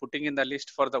patient and putting in the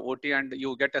list for the OT and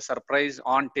you get a surprise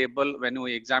on table when you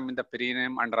examine the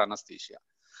perineum under anesthesia.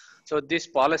 So this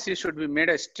policy should be made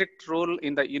a strict rule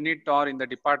in the unit or in the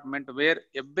department where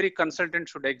every consultant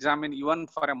should examine even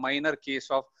for a minor case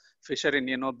of fissure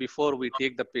in before we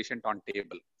take the patient on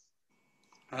table.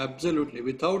 Absolutely.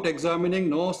 Without examining,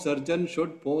 no surgeon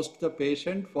should post the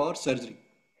patient for surgery.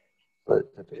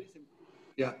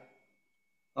 Yeah.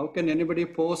 How can anybody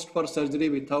post for surgery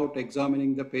without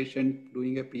examining the patient,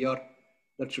 doing a PR?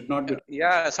 That should not be.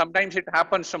 Yeah, sometimes it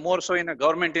happens more so in a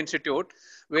government institute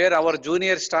where our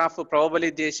junior staff probably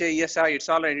they say, yes, it's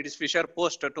all right, it is fissure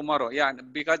post tomorrow. Yeah,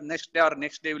 because next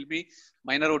day will be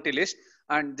minor OT list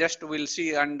and just we'll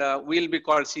see and we'll be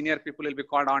called, senior people will be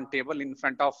called on table in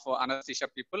front of anesthesia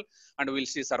people and we'll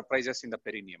see surprises in the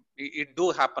perineum. It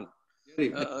do happen,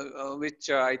 which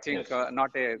I think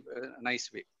not a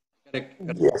nice way. Correct.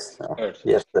 Yes,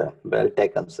 yes, sir. Well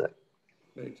taken, sir.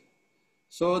 Right.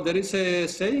 So there is a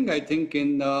saying, I think,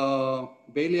 in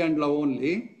Bailey and Love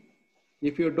only,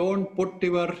 if you don't put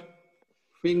your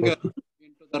finger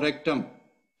into the rectum,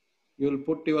 you will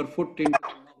put your foot into the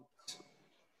mouth.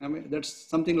 I mean, that's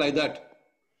something like that.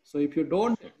 So if you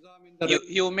don't examine the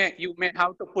you may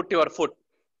have to put your foot.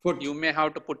 You may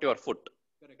have to put your foot.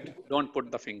 Correct. Don't put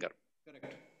the finger.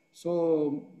 Correct.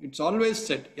 So it's always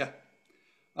said, yeah.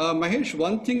 Mahesh,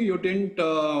 one thing you didn't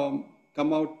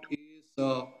come out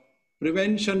is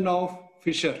prevention of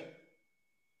fissure.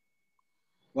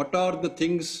 What are the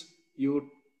things you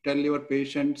tell your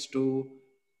patients to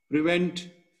prevent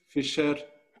fissure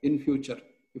in future?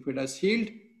 If it has healed,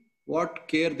 what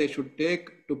care they should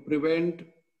take to prevent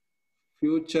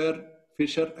future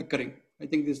fissure occurring? I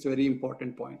think this is a very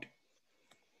important point.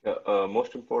 Yeah,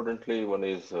 most importantly, one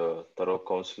is thorough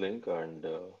counseling and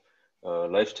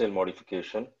lifestyle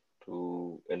modification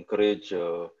to encourage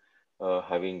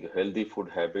having healthy food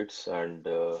habits and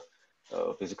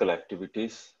physical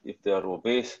activities. If they are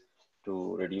obese,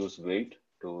 to reduce weight,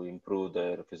 to improve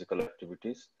their physical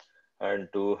activities, and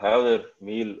to have their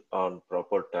meal on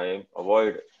proper time,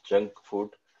 avoid junk food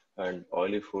and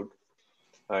oily food,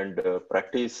 and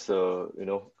practice,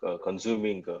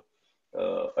 consuming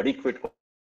adequate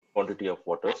quantity of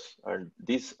waters. And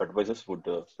these advices would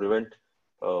prevent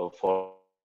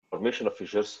formation of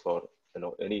fissures for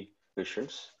any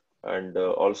patients, and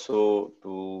also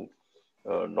to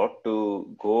not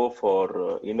to go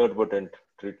for inadvertent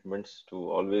treatments, to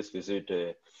always visit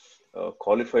a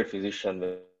qualified physician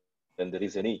when there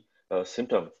is any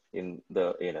symptom in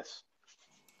the ANS.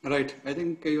 Right. I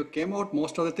think you came out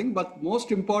most of the thing, but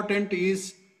most important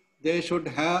is they should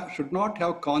not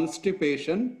have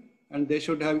constipation and they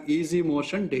should have easy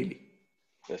motion daily.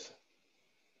 Yes, sir.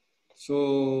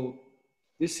 So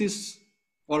this is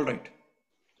all right.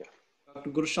 Yeah.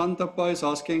 Dr. Gurushantappa is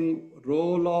asking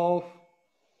role of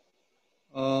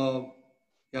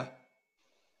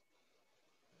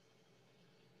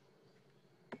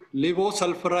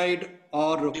levosulfuride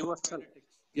or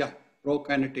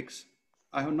prokinetics.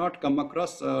 I have not come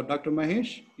across. Dr.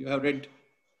 Mahesh, you have read?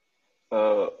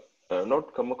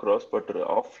 Not come across, but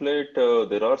of late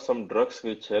there are some drugs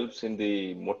which helps in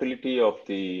the motility of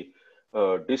the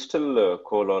distal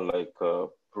colon, like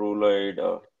prolide,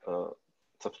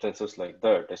 substances like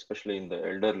that, especially in the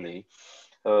elderly,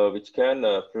 which can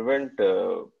prevent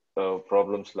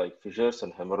problems like fissures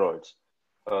and hemorrhoids.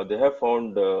 They have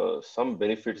found some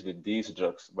benefits with these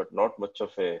drugs, but not much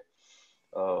of a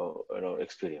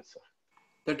experience.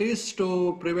 That is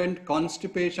to prevent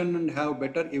constipation and have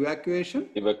better evacuation?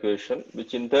 Evacuation,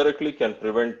 which indirectly can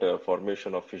prevent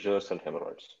formation of fissures and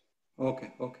hemorrhoids.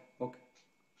 Okay.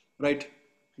 Right,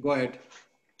 go ahead.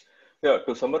 Yeah,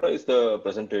 to summarize the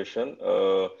presentation,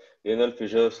 anal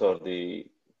fissures are the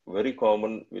very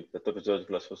common with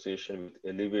pathophysiological association with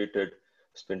elevated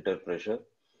sphincter pressure.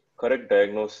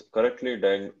 Correctly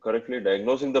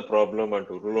diagnosing the problem and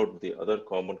to rule out the other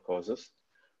common causes.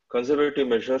 Conservative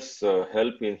measures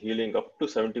help in healing up to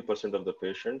 70% of the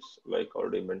patients, like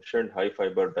already mentioned, high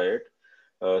fiber diet,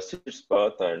 sitz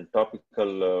bath, and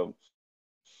topical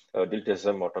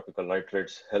diltiazem or topical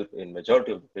nitrates help in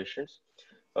majority of the patients.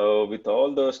 With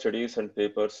all the studies and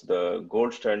papers, the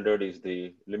gold standard is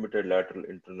the limited lateral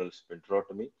internal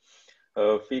sphincterotomy.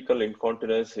 Fecal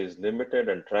incontinence is limited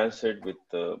and transient with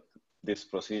this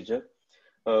procedure.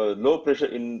 Low pressure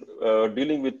in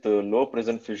dealing with low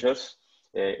present fissures,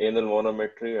 anal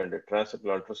manometry and a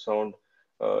transrectal ultrasound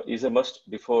is a must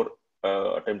before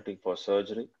attempting for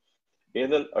surgery.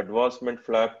 Anal advancement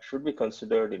flap should be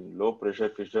considered in low pressure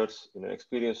fissures. In an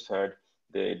experienced hand,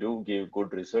 they do give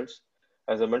good results.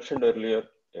 As I mentioned earlier,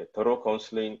 a thorough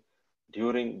counseling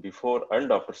during, before,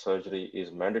 and after surgery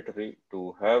is mandatory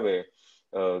to have a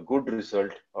good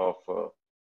result of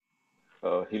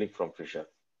healing from fissure.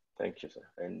 Thank you, sir.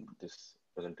 And this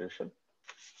presentation.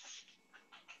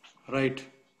 Right.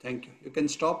 Thank you. You can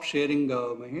stop sharing,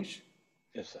 Mahesh.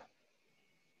 Yes, sir.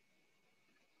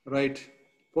 Right.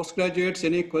 Postgraduates,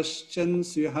 any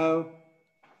questions you have?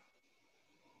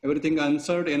 Everything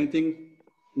answered? Anything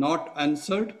not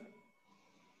answered?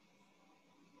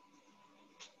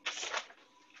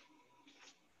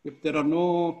 If there are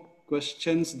no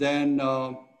questions, then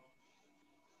Dr.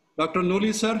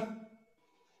 Nooli, sir?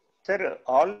 Sir,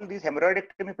 all these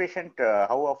hemorrhoidectomy patient,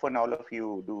 how often all of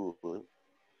you do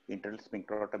internal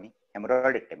sphincterotomy,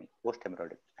 hemorrhoidectomy,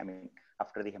 post-hemorrhoidic? I mean,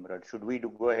 after the hemorrhoid, should we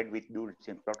go ahead with do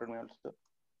sphincterotomy also?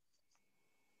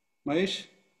 Mahesh?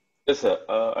 Yes, sir.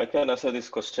 I can answer this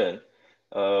question.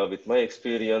 With my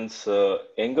experience,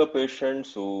 younger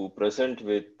patients who present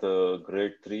with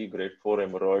grade 3, grade 4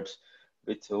 hemorrhoids,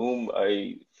 with whom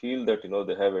I feel that,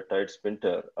 they have a tight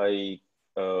sphincter, I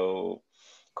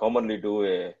commonly do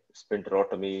a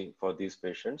sphincterotomy for these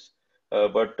patients.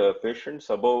 But patients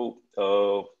above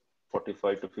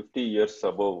 45 to 50 years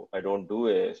above, I don't do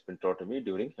a sphincterotomy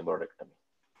during hemorrhoidectomy.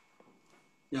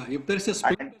 Yeah, if there is a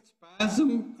sphincter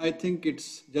spasm, I think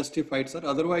it's justified, sir.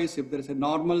 Otherwise, if there is a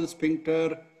normal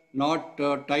sphincter, not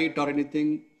tight or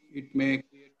anything, it may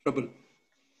create trouble.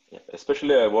 Yeah,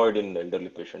 especially I avoid in elderly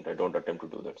patient. I don't attempt to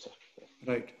do that, sir.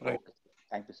 Right, right. Okay.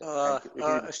 Thank you, sir. Thank you.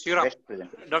 It is best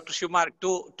presentation. Dr. Shivkumar,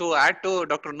 to add to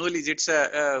Dr. Nooli's, it's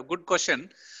a good question.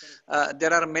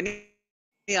 There are many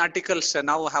articles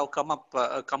now have come up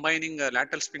combining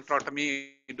lateral sphincterotomy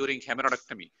during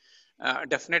hemorrhoidectomy.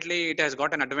 Definitely, it has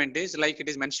got an advantage. Like it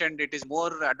is mentioned, it is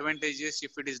more advantageous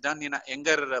if it is done in a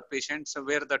younger patients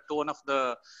where the tone of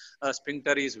the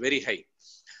sphincter is very high.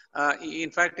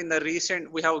 In fact, in the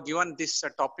recent, we have given this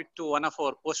topic to one of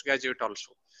our postgraduate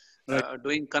also.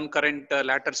 Doing concurrent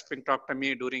lateral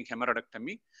sphincterotomy during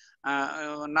hemorrhoidectomy.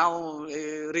 Now,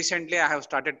 recently I have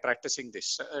started practicing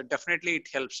this. Definitely it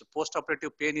helps.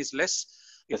 Post-operative pain is less.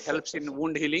 It helps in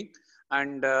wound healing,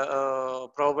 and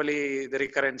probably the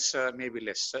recurrence may be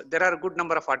less. There are a good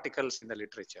number of articles in the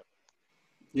literature.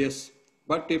 Yes,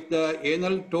 but if the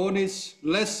anal tone is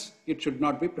less, it should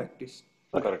not be practiced.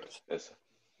 Correct. Yes, sir.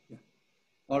 Yeah.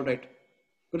 All right.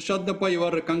 Purushotthapa,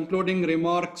 your concluding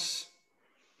remarks.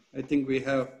 I think we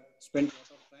have spent a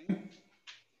lot of time.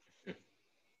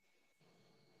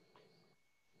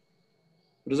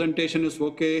 Presentation is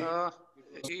okay.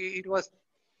 It was,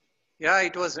 yeah,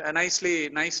 it was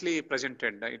nicely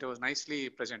presented. It was nicely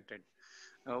presented.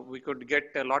 We could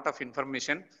get a lot of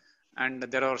information, and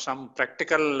there are some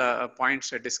practical points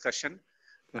discussion.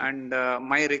 And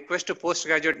my request to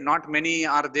postgraduate, not many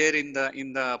are there in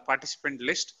the participant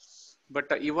list, but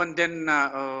even then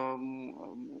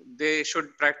they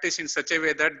should practice in such a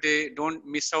way that they don't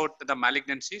miss out the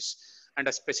malignancies and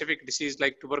a specific disease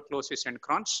like tuberculosis and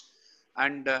Crohn's.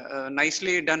 And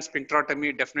nicely done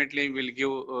sphincterotomy definitely will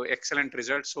give excellent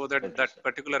results, so that that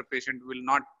particular patient will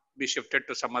not be shifted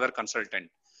to some other consultant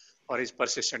for his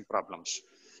persistent problems.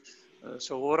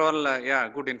 So overall, yeah,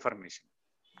 good information.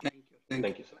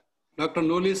 Thank you, sir. Dr.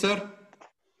 Nooli, sir.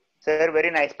 Sir,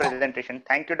 very nice presentation.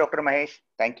 Thank you, Dr. Mahesh.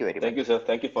 Thank you very much. Thank you, sir.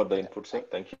 Thank you for the input, sir.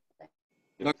 Thank you.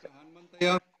 Dr.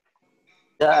 Hanmantaya.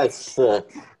 Yes,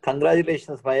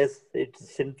 congratulations, Mahesh.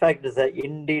 It's in fact is a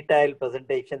in detail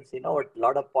presentations. A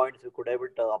lot of points we could able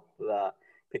to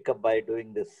pick up by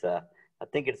doing this. I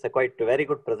think it's a quite very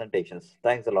good presentations.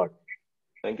 Thanks a lot.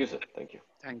 Thank you, sir. Thank you.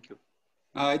 Thank you.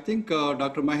 I think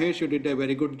Dr. Mahesh, you did a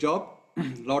very good job.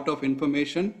 Lot of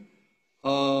information.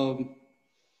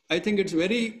 I think it's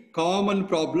very common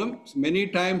problem. Many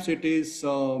times it is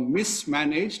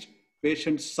mismanaged.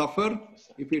 Patients suffer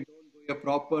if you don't do a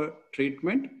proper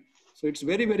treatment. So it's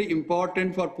very, very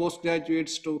important for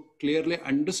postgraduates to clearly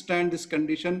understand this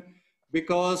condition,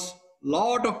 because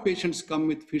lot of patients come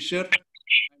with fissure. And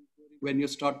when you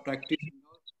start practicing,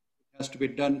 it has to be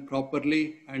done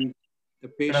properly and the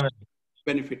patient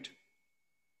benefit.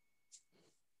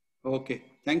 Okay.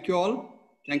 Thank you all.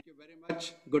 Thank you very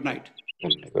much. Good night.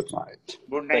 Good night.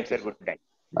 Good night, sir. Good night.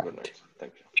 Good night.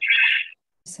 Thank you.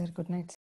 Sir, good night.